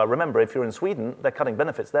 Although I remember, if you're in Sweden, they're cutting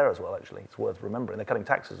benefits there as well, actually. It's worth remembering. They're cutting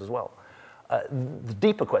taxes as well. The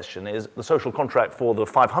deeper question is the social contract for the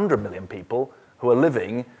 500 million people who are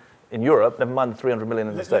living in Europe, never mind the 300 million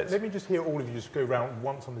in the States. Let me just hear all of you just go round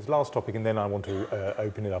once on this last topic, and then I want to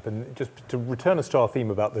open it up. And just to return us to our theme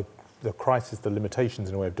about the crisis, the limitations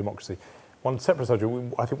in a way of democracy, one separate subject,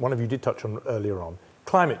 I think one of you did touch on earlier on,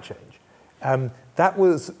 climate change. That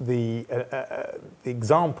was the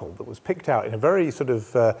example that was picked out in a very sort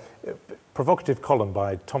of provocative column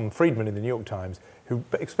by Jonathan Freedland in the New York Times, who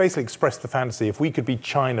basically expressed the fantasy, if we could be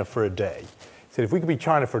China for a day, he said if we could be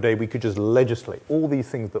China for a day, we could just legislate all these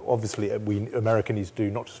things that obviously America needs to do,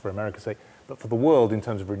 not just for America's sake, but for the world in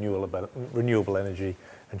terms of renewable energy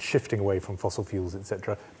and shifting away from fossil fuels,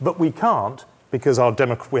 etc. But we can't, because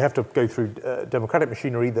we have to go through democratic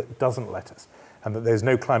machinery that doesn't let us, and that there's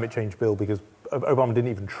no climate change bill because Obama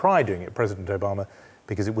didn't even try doing it, President Obama,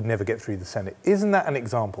 because it would never get through the Senate. Isn't that an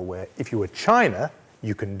example where if you were China,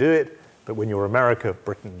 you can do it, but when you're America,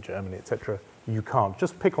 Britain, Germany, etc., you can't?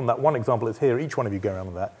 Just pick on that one example. It's here. Each one of you go around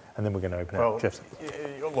with that, and then we're going to open it up. Jeff.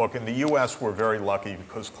 Look, in the U.S., we're very lucky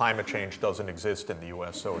because climate change doesn't exist in the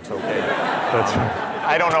U.S., so it's okay. That's right.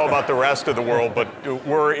 I don't know about the rest of the world, but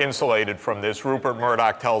we're insulated from this. Rupert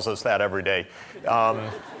Murdoch tells us that every day.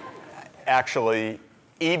 Actually,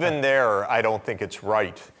 even there, I don't think it's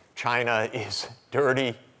right. China is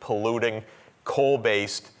dirty, polluting,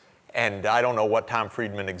 coal-based, and I don't know what Tom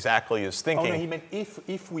Friedman exactly is thinking. Oh, no, he meant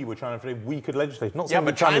if we were China today, we could legislate. Not Yeah, saying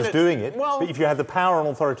but that China's doing it, well, but if you had the power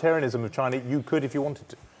and authoritarianism of China, you could if you wanted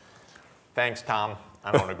to. Thanks, Tom.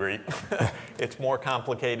 I don't agree. It's more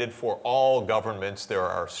complicated for all governments. There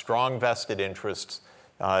are strong vested interests,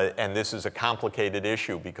 and this is a complicated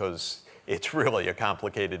issue because it's really a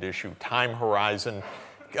complicated issue. Time horizon,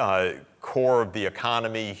 core of the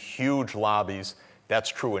economy, huge lobbies. That's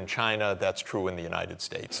true in China, that's true in the United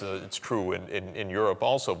States. It's true in Europe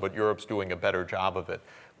also, but Europe's doing a better job of it.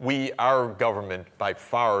 Our government, by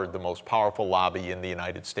far the most powerful lobby in the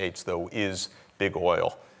United States, though, is big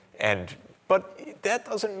oil. But that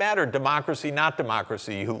doesn't matter, democracy, not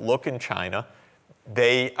democracy. You look in China,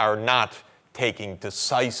 they are not taking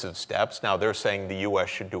decisive steps. Now, they're saying the U.S.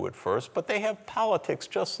 should do it first, but they have politics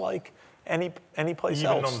just like any place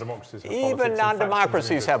else. Non-democracies have Even politics,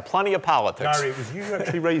 non-democracies have plenty of politics. Ngaire, it was you who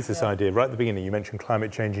actually raised this idea right at the beginning. You mentioned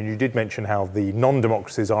climate change, and you did mention how the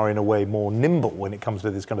non-democracies are in a way more nimble when it comes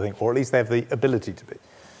to this kind of thing, or at least they have the ability to be.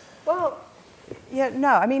 Well, yeah, no.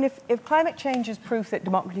 I mean, if climate change is proof that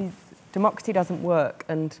democracy doesn't work,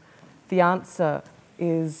 and the answer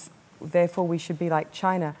is therefore we should be like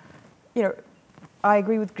China, I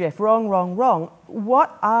agree with Jeff. Wrong, wrong, wrong.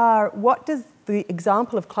 What does the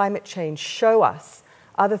example of climate change show us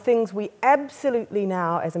are the things we absolutely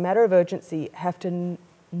now, as a matter of urgency, have to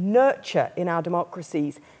nurture in our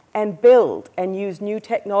democracies and build and use new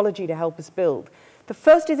technology to help us build. The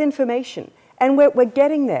first is information, and we're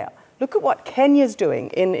getting there. Look at what Kenya's doing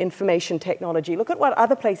in information technology. Look at what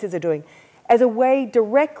other places are doing as a way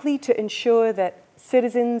directly to ensure that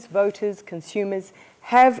citizens, voters, consumers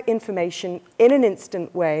have information in an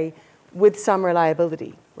instant way with some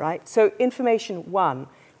reliability, right? So information, one,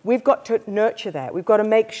 we've got to nurture that. We've got to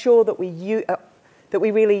make sure that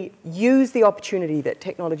we really use the opportunity that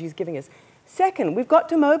technology is giving us. Second, we've got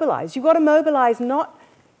to mobilize. You've got to mobilize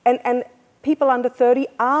and people under 30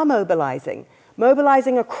 are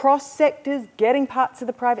mobilizing across sectors, getting parts of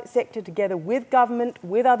the private sector together with government,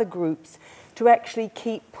 with other groups, to actually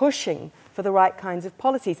keep pushing for the right kinds of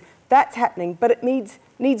policies. That's happening, but it needs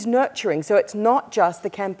nurturing. So it's not just the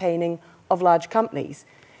campaigning of large companies.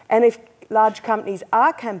 And if large companies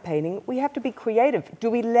are campaigning, we have to be creative. Do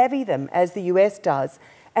we levy them, as the US does,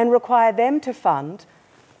 and require them to fund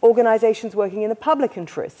organizations working in the public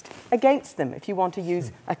interest against them, if you want to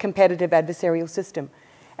use a competitive adversarial system?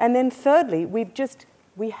 And then thirdly,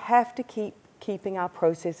 we have to keep keeping our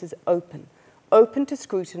processes open to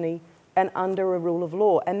scrutiny and under a rule of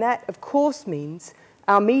law. And that, of course, means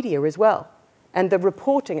our media as well. And the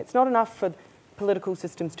reporting, it's not enough for political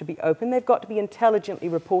systems to be open. They've got to be intelligently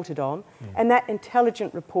reported on. And that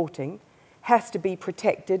intelligent reporting has to be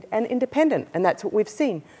protected and independent. And that's what we've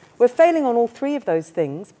seen. We're failing on all three of those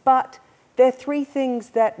things, but they're three things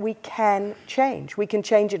that we can change. We can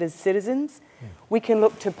change it as citizens. We can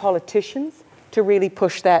look to politicians to really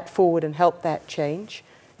push that forward and help that change.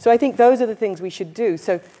 So I think those are the things we should do.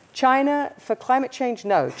 So China, for climate change,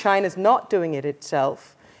 no, China's not doing it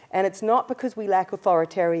itself. And it's not because we lack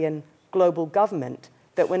authoritarian global government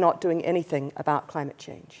that we're not doing anything about climate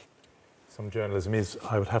change. Some journalism is,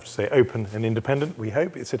 I would have to say, open and independent, we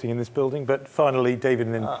hope. It's sitting in this building. But finally, David,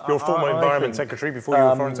 and then your former Environment Secretary before you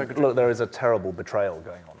were Foreign Secretary. Look, there is a terrible betrayal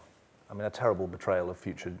going on. I mean, a terrible betrayal of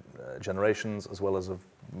future generations as well as of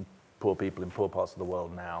poor people in poor parts of the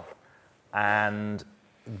world now. And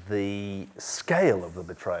the scale of the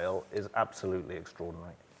betrayal is absolutely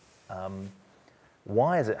extraordinary.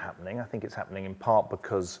 Why is it happening? I think it's happening in part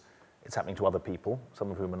because it's happening to other people,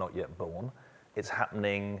 some of whom are not yet born. It's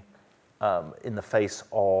happening in the face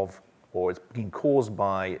of, or it's being caused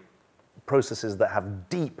by processes that have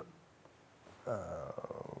deep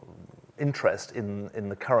interest in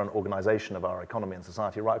the current organization of our economy and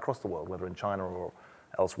society right across the world, whether in China or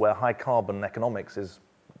elsewhere. High carbon economics is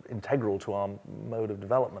integral to our mode of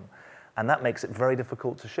development, and that makes it very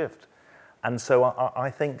difficult to shift. And so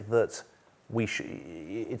I think that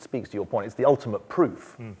it speaks to your point. It's the ultimate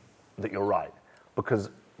proof that you're right, because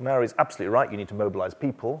Mary's absolutely right. You need to mobilize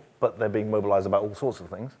people, but they're being mobilized about all sorts of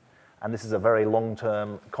things. And this is a very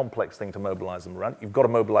long-term, complex thing to mobilize them around. You've got to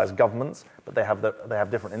mobilize governments, but they have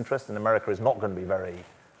different interests, and America is not going to be very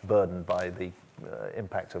burdened by the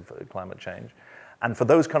impact of climate change. And for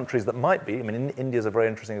those countries that might be, I mean, India is a very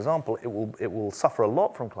interesting example. It will suffer a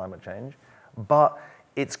lot from climate change, but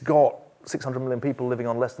it's got 600 million people living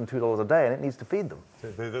on less than $2 a day, and it needs to feed them.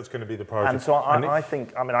 So that's going to be the priority. And so I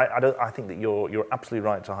think that you're absolutely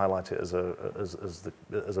right to highlight it as a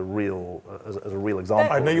real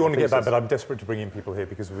example. I know you want to get back, but I'm desperate to bring in people here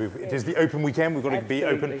because it is the open weekend. We've got to be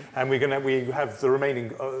open, and we have the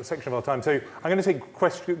remaining section of our time. So I'm going to take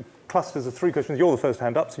clusters of 3 questions. You're the first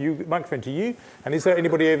hand up, so microphone to you. And is there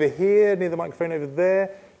anybody over here near the microphone over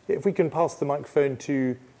there? If we can pass the microphone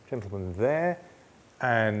to gentleman there.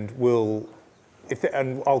 And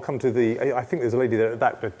I'll come to I think there's a lady there at the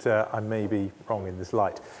back, but I may be wrong in this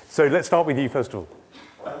light. So let's start with you first of all.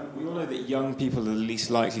 We all know that young people are the least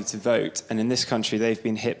likely to vote, and in this country they've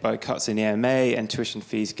been hit by cuts in EMA and tuition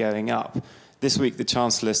fees going up. This week the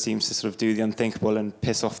Chancellor seems to sort of do the unthinkable and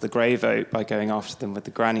piss off the grey vote by going after them with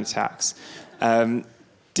the granny tax.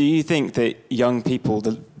 Do you think that young people,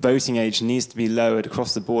 the voting age needs to be lowered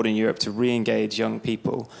across the board in Europe to re-engage young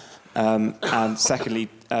people? And secondly,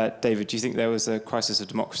 David, do you think there was a crisis of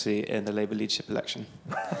democracy in the Labour leadership election?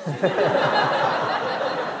 Do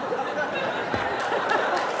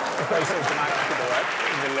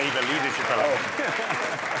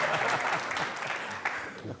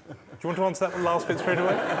you want to answer that last bit straight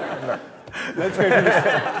away? No. Let's go to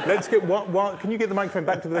this. Let's get one. Can you get the microphone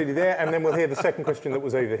back to the lady there, and then we'll hear the second question that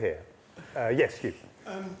was over here. Yes, you.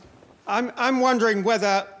 I'm wondering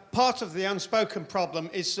whether part of the unspoken problem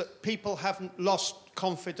is that people haven't lost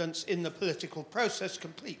confidence in the political process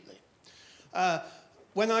completely.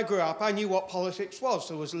 When I grew up, I knew what politics was.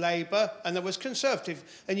 There was Labour and there was Conservative,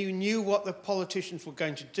 and you knew what the politicians were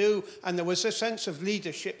going to do, and there was a sense of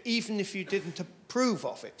leadership, even if you didn't approve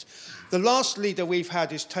of it. The last leader we've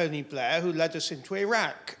had is Tony Blair, who led us into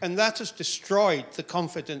Iraq, and that has destroyed the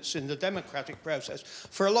confidence in the democratic process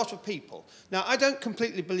for a lot of people. Now, I don't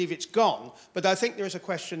completely believe it's gone, but I think there is a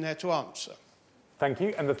question there to answer. Thank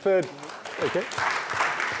you. And the third, okay.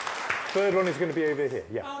 Third one is going to be over here.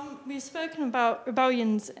 Yeah. We've spoken about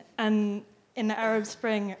rebellions and in the Arab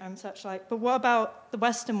Spring and such like, but what about the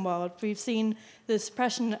Western world? We've seen the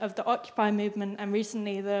suppression of the Occupy movement and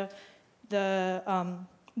recently the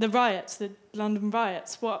riots, the London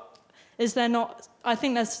riots. What is there not? I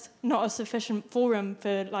think there's not a sufficient forum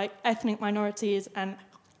for like ethnic minorities and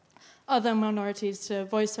other minorities to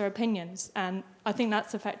voice their opinions, and I think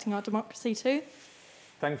that's affecting our democracy too.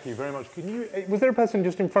 Thank you very much. Was there a person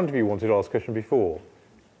just in front of you who wanted to ask a question before?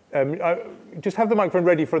 Just have the microphone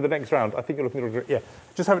ready for the next round. I think you're looking at it. Yeah,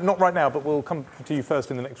 just have it, not right now, but we'll come to you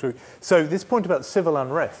first in the next group. So this point about civil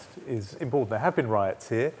unrest is important. There have been riots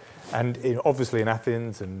here, and obviously in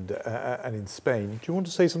Athens and in Spain. Do you want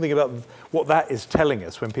to say something about what that is telling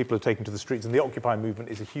us when people are taken to the streets? And the Occupy movement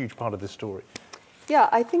is a huge part of this story. Yeah,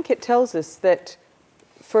 I think it tells us that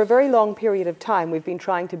for a very long period of time, we've been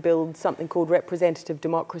trying to build something called representative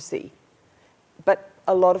democracy, but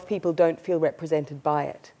a lot of people don't feel represented by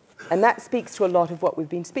it. And that speaks to a lot of what we've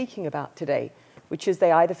been speaking about today, which is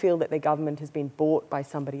they either feel that their government has been bought by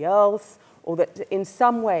somebody else, or that in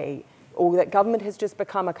some way, or that government has just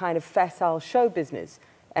become a kind of facile show business,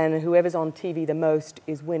 and whoever's on TV the most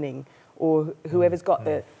is winning, or whoever's got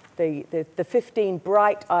the 15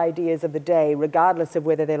 bright ideas of the day, regardless of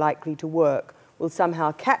whether they're likely to work, will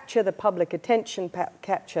somehow capture the public attention,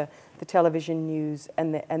 capture the television news,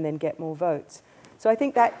 and then get more votes. So I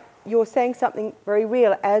think that you're saying something very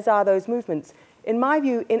real, as are those movements. In my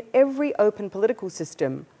view, in every open political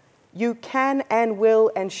system, you can and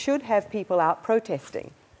will and should have people out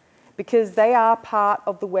protesting, because they are part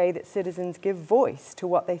of the way that citizens give voice to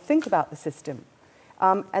what they think about the system.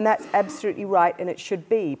 And that's absolutely right, and it should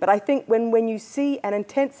be. But I think when you see an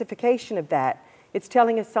intensification of that, it's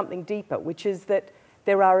telling us something deeper, which is that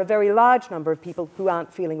there are a very large number of people who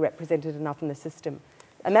aren't feeling represented enough in the system.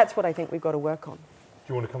 And that's what I think we've got to work on. Do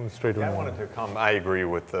you want to come straight on? I wanted to come, I agree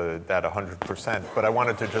with that 100%, but I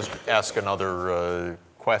wanted to just ask another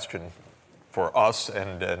question for us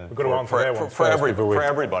and for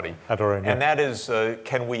everybody. And that is,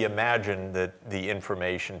 can we imagine that the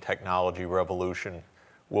information technology revolution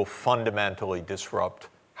will fundamentally disrupt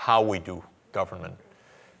how we do government?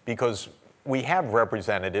 Because we have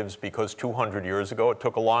representatives, because 200 years ago it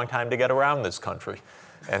took a long time to get around this country.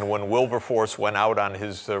 And when Wilberforce went out on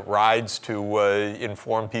his rides to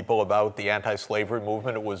inform people about the anti-slavery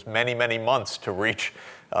movement, it was many, many months to reach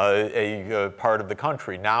a part of the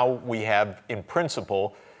country. Now we have, in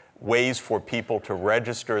principle, ways for people to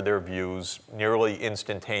register their views nearly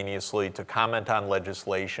instantaneously, to comment on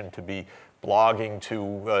legislation, to be blogging,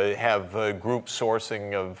 to have group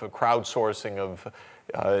sourcing of crowdsourcing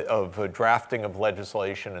of drafting of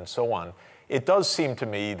legislation and so on. It does seem to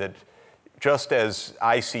me that just as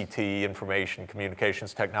ICT, information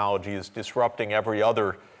communications technology, is disrupting every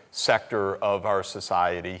other sector of our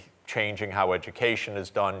society, changing how education is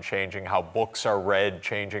done, changing how books are read,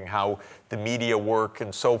 changing how the media work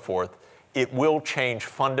and so forth, it will change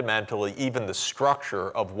fundamentally even the structure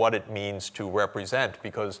of what it means to represent.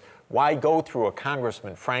 Because why go through a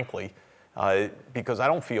congressman, frankly, because I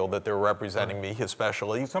don't feel that they're representing me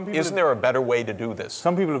especially. Isn't there a better way to do this?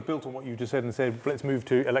 Some people have built on what you just said and said, let's move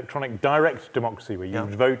to electronic direct democracy, where you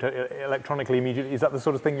vote electronically immediately. Is that the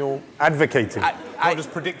sort of thing you're advocating? Not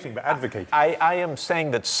just predicting, but advocating. I am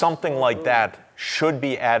saying that something like that should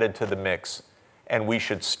be added to the mix, and we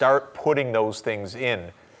should start putting those things in.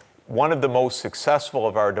 One of the most successful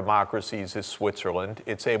of our democracies is Switzerland.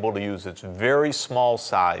 It's able to use its very small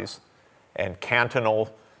size and cantonal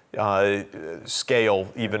scale,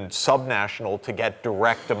 even subnational, to get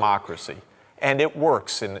direct democracy. And it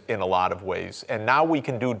works in a lot of ways. And now we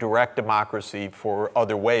can do direct democracy for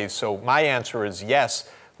other ways. So my answer is yes,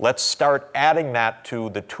 let's start adding that to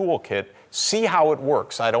the toolkit, see how it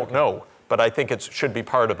works. I don't know, but I think it should be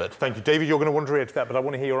part of it. Thank you. David, you're going to wander into that, but I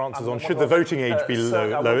want to hear your answers on should the voting age be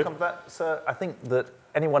lowered? Sir, I think that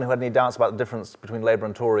anyone who had any doubts about the difference between Labour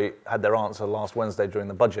and Tory had their answer last Wednesday during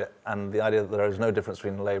the budget, and the idea that there is no difference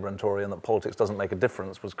between Labour and Tory and that politics doesn't make a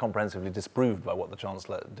difference was comprehensively disproved by what the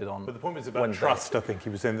Chancellor did on Wednesday. But the point was about Wednesday. Trust, I think. He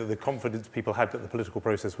was saying that the confidence people had that the political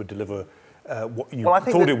process would deliver what you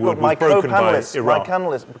thought it would was broken by Iran. My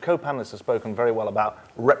co-panellists have spoken very well about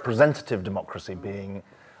representative democracy being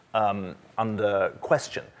under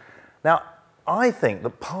question. Now, I think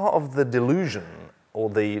that part of the delusion or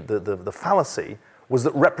the fallacy was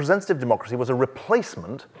that representative democracy was a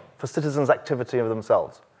replacement for citizens' activity of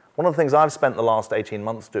themselves. One of the things I've spent the last 18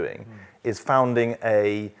 months doing is founding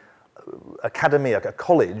a academy, a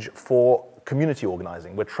college for community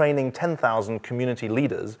organizing. We're training 10,000 community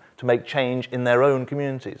leaders to make change in their own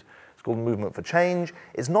communities. It's called Movement for Change.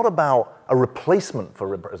 It's not about a replacement for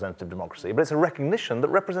representative democracy, but it's a recognition that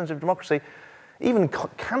representative democracy, even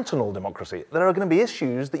cantonal democracy, there are going to be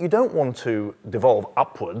issues that you don't want to devolve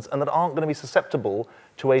upwards and that aren't going to be susceptible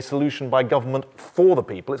to a solution by government for the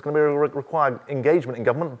people. It's going to be require engagement in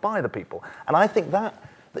government by the people. And I think that,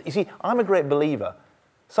 you see, I'm a great believer.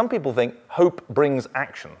 Some people think hope brings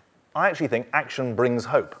action. I actually think action brings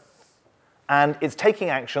hope. And it's taking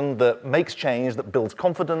action that makes change, that builds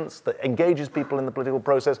confidence, that engages people in the political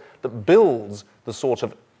process, that builds the sort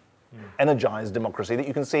of energized democracy that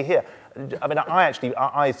you can see here. I mean,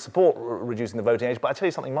 I support reducing the voting age, but I tell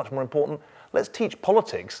you something much more important. Let's teach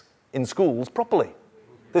politics in schools properly.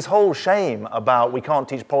 This whole shame about we can't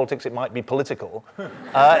teach politics, it might be political,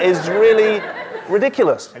 is really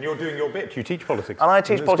ridiculous. And you're doing your bit. You teach politics. And I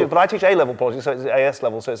teach politics, but I teach A-level politics, so it's AS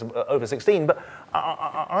level, so it's over 16. But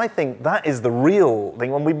I think that is the real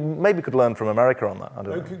thing, and we maybe could learn from America on that. I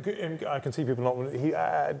don't know. I can see people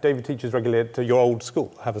not... David teaches regularly at your old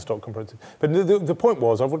school, Haverstock Comprehensive. But the point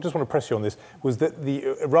was, I just want to press you on this, was that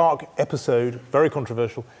the Iraq episode, very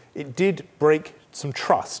controversial, it did break some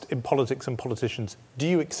trust in politics and politicians. Do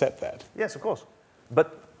you accept that? Yes, of course.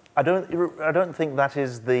 But I don't think that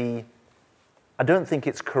is the... I don't think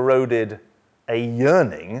it's corroded a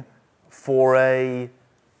yearning for a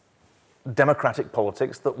democratic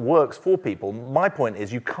politics that works for people. My point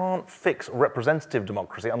is you can't fix representative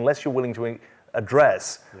democracy unless you're willing to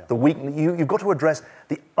address the weakness. You've got to address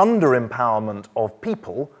the under-empowerment of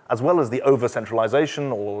people as well as the over-centralization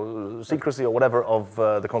or secrecy or whatever of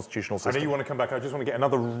the constitutional system. I know you want to come back. I just want to get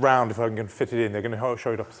another round if I can fit it in. They're going to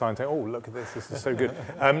show it up a sign saying, oh, look at this. This is so good.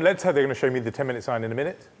 Let's have, they're going to show me the 10-minute sign in a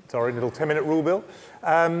minute. It's our little 10-minute rule, Bill.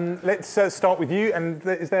 Let's start with you. And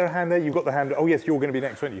is there a hand there? You've got the hand. Oh, yes, you're going to be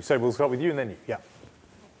next, weren't you? So we'll start with you and then you. Yeah.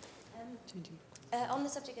 On the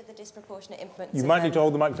subject of the disproportionate influence... You might need to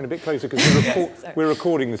hold the microphone a bit closer because we're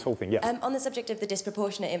recording this whole thing. Yeah. On the subject of the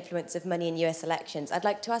disproportionate influence of money in US elections, I'd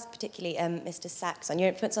like to ask particularly Mr. Sachs on your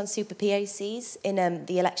influence on super PACs in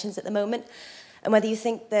the elections at the moment, and whether you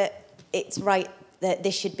think that it's right that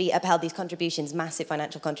this should be upheld, these contributions, massive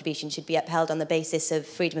financial contributions, should be upheld on the basis of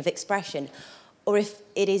freedom of expression, or if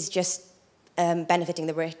it is just benefiting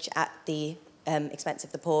the rich at the expense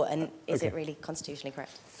of the poor, and is it really constitutionally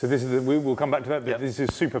correct? So this is we will come back to that. Yep. This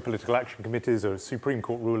is super political action committees. A Supreme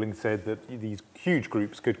Court ruling said that these huge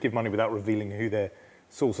groups could give money without revealing who their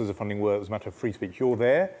sources of funding were. It was a matter of free speech. You're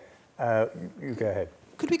there. You go ahead.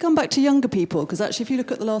 Could we come back to younger people? Because actually, if you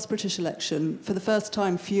look at the last British election, for the first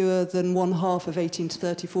time, fewer than 1/2 of 18 to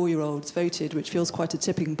 34-year-olds voted, which feels quite a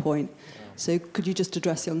tipping point. So could you just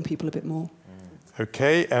address young people a bit more?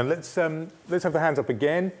 Okay, and let's have the hands up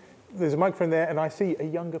again. There's a microphone there, and I see a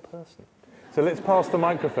younger person. So let's pass the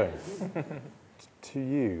microphone to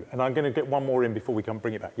you. And I'm going to get one more in before we come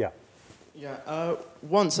bring it back. Yeah. Yeah.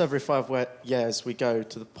 Once every 5 years, we go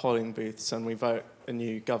to the polling booths and we vote a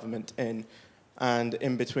new government in. And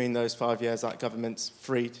in between those 5 years, that government's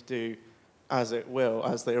free to do as it will,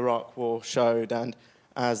 as the Iraq War showed and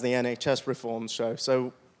as the NHS reforms show.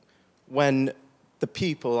 So when the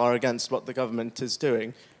people are against what the government is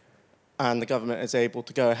doing, and the government is able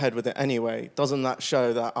to go ahead with it anyway, doesn't that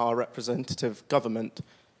show that our representative government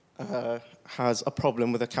has a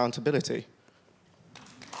problem with accountability?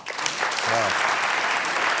 Wow.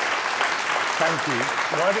 Thank you.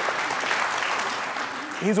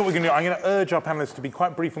 Here's what we're going to do. I'm going to urge our panellists to be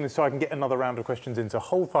quite brief on this so I can get another round of questions in. So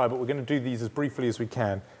hold fire, but we're going to do these as briefly as we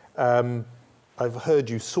can. I've heard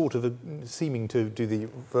you sort of seeming to do the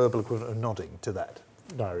verbal equivalent of nodding to that.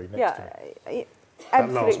 Ngaire, next to me.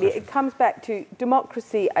 Absolutely. It comes back to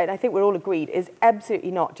democracy, and I think we're all agreed, is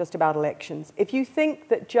absolutely not just about elections. If you think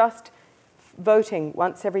that just voting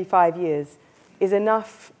once every 5 years is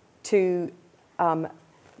enough to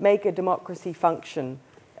make a democracy function,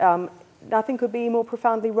 nothing could be more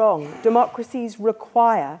profoundly wrong. Democracies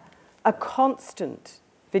require a constant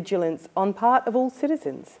vigilance on part of all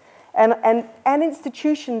citizens and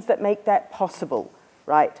institutions that make that possible,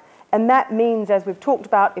 right? And that means, as we've talked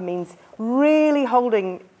about, it means really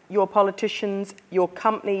holding your politicians, your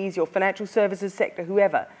companies, your financial services sector,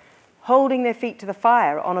 whoever, holding their feet to the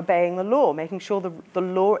fire on obeying the law, making sure the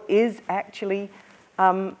law is actually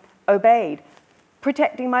obeyed,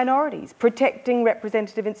 protecting minorities, protecting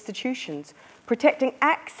representative institutions, protecting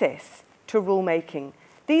access to rulemaking.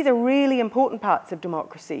 These are really important parts of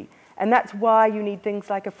democracy, and that's why you need things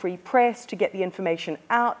like a free press to get the information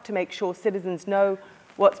out, to make sure citizens know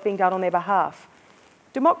what's being done on their behalf.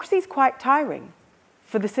 Democracy is quite tiring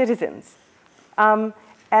for the citizens.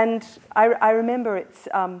 And I remember it's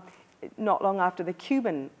not long after the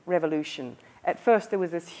Cuban Revolution. At first, there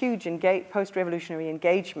was this huge post-revolutionary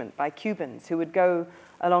engagement by Cubans who would go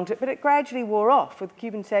along to it, but it gradually wore off with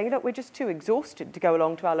Cubans saying, look, we're just too exhausted to go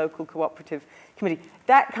along to our local cooperative committee.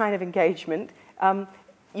 That kind of engagement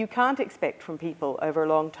you can't expect from people over a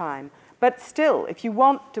long time. But still, if you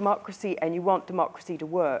want democracy and you want democracy to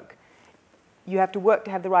work, you have to work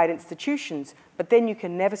to have the right institutions, but then you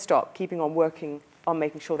can never stop keeping on working on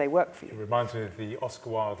making sure they work for you. It reminds me of the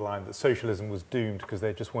Oscar Wilde line that socialism was doomed because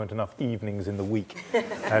there just weren't enough evenings in the week.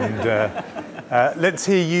 And let's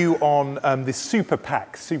hear you on this super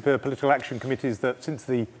PAC, super political action committees, that since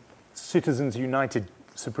the Citizens United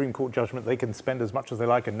Supreme Court judgment, they can spend as much as they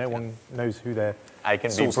like and no one knows who their I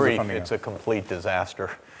can be brief. It's a complete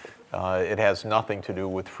disaster. It has nothing to do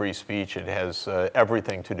with free speech. It has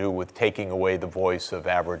everything to do with taking away the voice of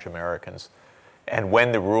average Americans. And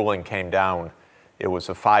when the ruling came down, it was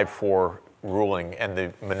a 5-4 ruling, and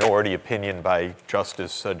the minority opinion by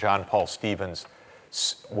Justice John Paul Stevens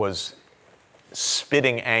was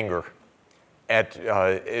spitting anger at,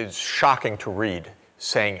 it's shocking to read,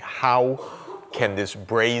 saying how can this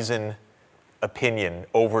brazen opinion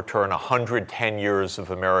overturn 110 years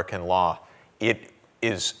of American law? It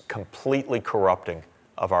is completely corrupting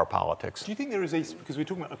of our politics. Do you think there is because we're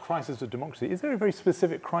talking about a crisis of democracy, is there a very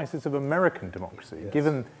specific crisis of American democracy?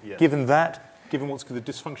 Yes. Given what's the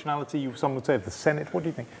dysfunctionality, some would say, of the Senate? What do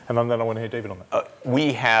you think? And then I want to hear David on that.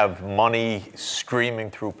 We have money streaming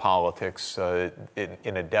through politics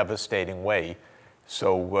in a devastating way,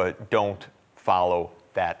 so don't follow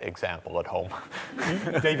that example at home.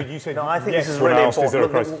 David, you said no, I think yes, this is really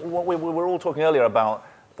important. Look, we were all talking earlier about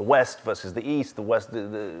the West versus the East, the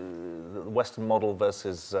Western model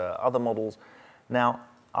versus other models. Now,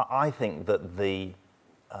 I think that the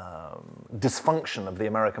dysfunction of the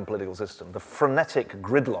American political system, the frenetic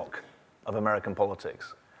gridlock of American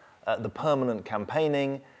politics, the permanent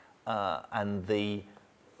campaigning, and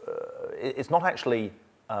it's not actually,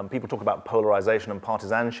 people talk about polarization and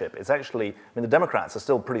partisanship. It's actually, I mean, the Democrats are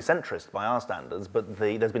still pretty centrist by our standards, but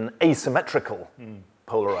there's been an asymmetrical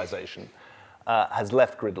polarization, has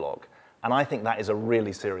left gridlock. And I think that is a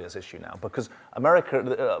really serious issue now, because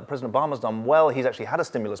America, President Obama's done well. He's actually had a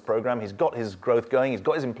stimulus program. He's got his growth going. He's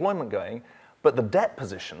got his employment going. But the debt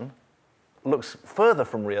position looks further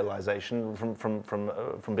from realization,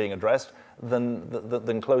 from being addressed,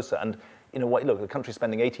 than closer. And you know what? Look, the country's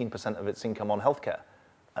spending 18% of its income on healthcare.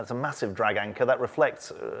 That's a massive drag anchor that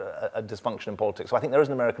reflects a dysfunction in politics. So I think there is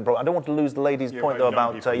an American problem. I don't want to lose the lady's point, though,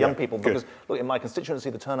 about young people, because look, in my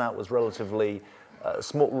constituency, the turnout was relatively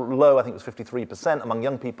low. I think it was 53%. Among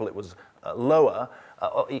young people, it was lower.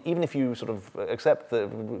 Even if you sort of accept the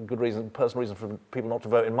personal reason for people not to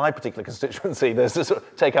vote in my particular constituency, there's to sort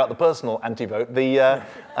of take out the personal anti-vote. There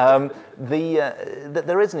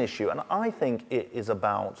is an issue, and I think it is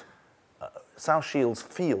about South Sheilds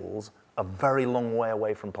feels a very long way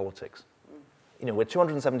away from politics. You know, we're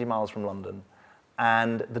 270 miles from London,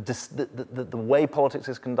 and the way politics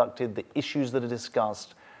is conducted, the issues that are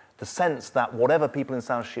discussed, the sense that whatever people in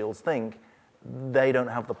South Sheilds think, they don't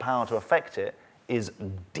have the power to affect it, is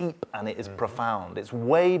deep and it is profound. It's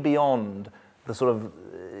way beyond the sort of,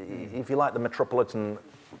 if you like, the metropolitan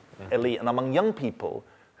elite. And among young people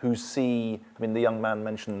who see, I mean, the young man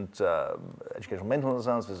mentioned educational maintenance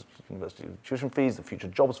allowance, university tuition fees, the Future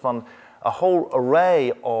Jobs Fund, a whole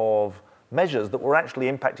array of measures that were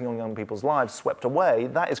actually impacting on young people's lives swept away.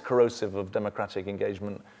 That is corrosive of democratic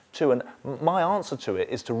engagement too. And my answer to it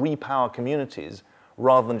is to repower communities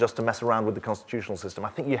rather than just to mess around with the constitutional system. I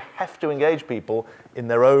think you have to engage people in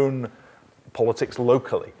their own politics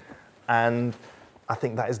locally. And I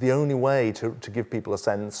think that is the only way to give people a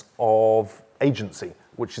sense of agency,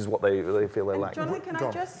 which is what they feel they lack. Jonathan, can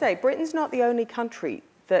I just say, Britain's not the only country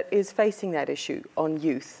that is facing that issue on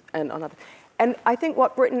youth and on other. And I think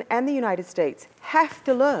what Britain and the United States have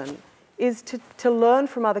to learn is to learn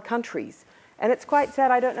from other countries. And it's quite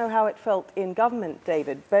sad, I don't know how it felt in government,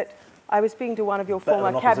 David, but I was speaking to one of your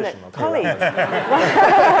former cabinet colleagues.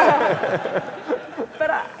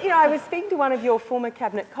 But you know, I was speaking to one of your former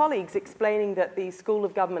cabinet colleagues explaining that the School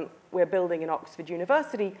of Government we're building in Oxford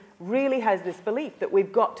University really has this belief that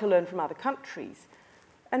we've got to learn from other countries.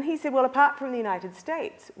 And he said, well, apart from the United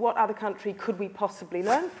States, what other country could we possibly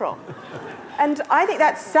learn from? And I think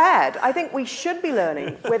that's sad. I think we should be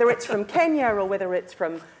learning, whether it's from Kenya or whether it's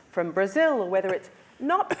from Brazil or whether it's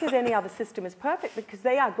not because any other system is perfect, because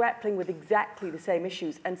they are grappling with exactly the same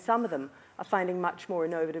issues, and some of them are finding much more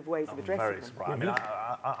innovative ways of addressing them. Very surprised. I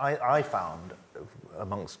mean, I found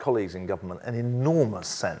amongst colleagues in government an enormous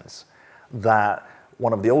sense that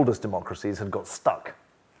one of the oldest democracies had got stuck.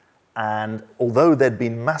 And although there'd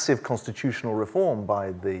been massive constitutional reform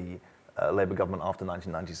by the Labour government after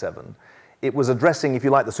 1997, it was addressing, if you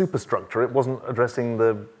like, the superstructure. It wasn't addressing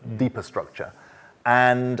the deeper structure.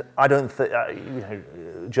 And I don't think,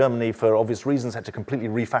 Germany, for obvious reasons, had to completely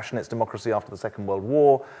refashion its democracy after the Second World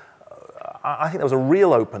War. I think there was a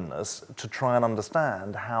real openness to try and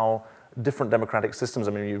understand how different democratic systems,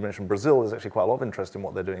 I mean, you mentioned Brazil, there's actually quite a lot of interest in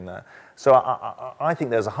what they're doing there. So I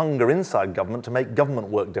think there's a hunger inside government to make government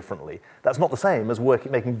work differently. That's not the same as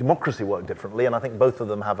making democracy work differently, and I think both of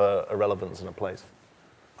them have a relevance and a place.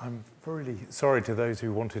 I'm really sorry to those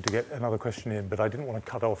who wanted to get another question in, but I didn't want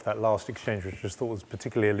to cut off that last exchange, which I just thought was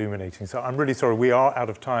particularly illuminating. So I'm really sorry, we are out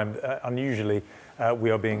of time. Unusually, we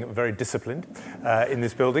are being very disciplined in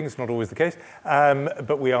this building. It's not always the case,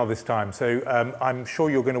 but we are this time. So I'm sure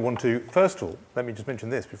you're going to want to, first of all, let me just mention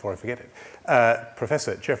this before I forget it.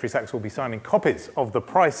 Professor Jeffrey Sachs will be signing copies of The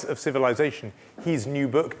Price of Civilization, his new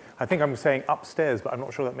book. I think I'm saying upstairs, but I'm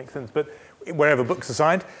not sure that makes sense, but wherever books are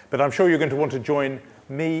signed. But I'm sure you're going to want to join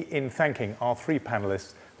me in thanking our three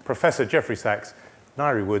panelists, Professor Jeffrey Sachs,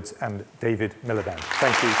 Ngaire Woods, and David Miliband.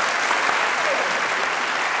 Thank you.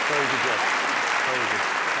 Very good job. Very good.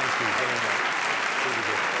 Thank you very much. Really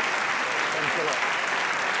good. Thanks a lot.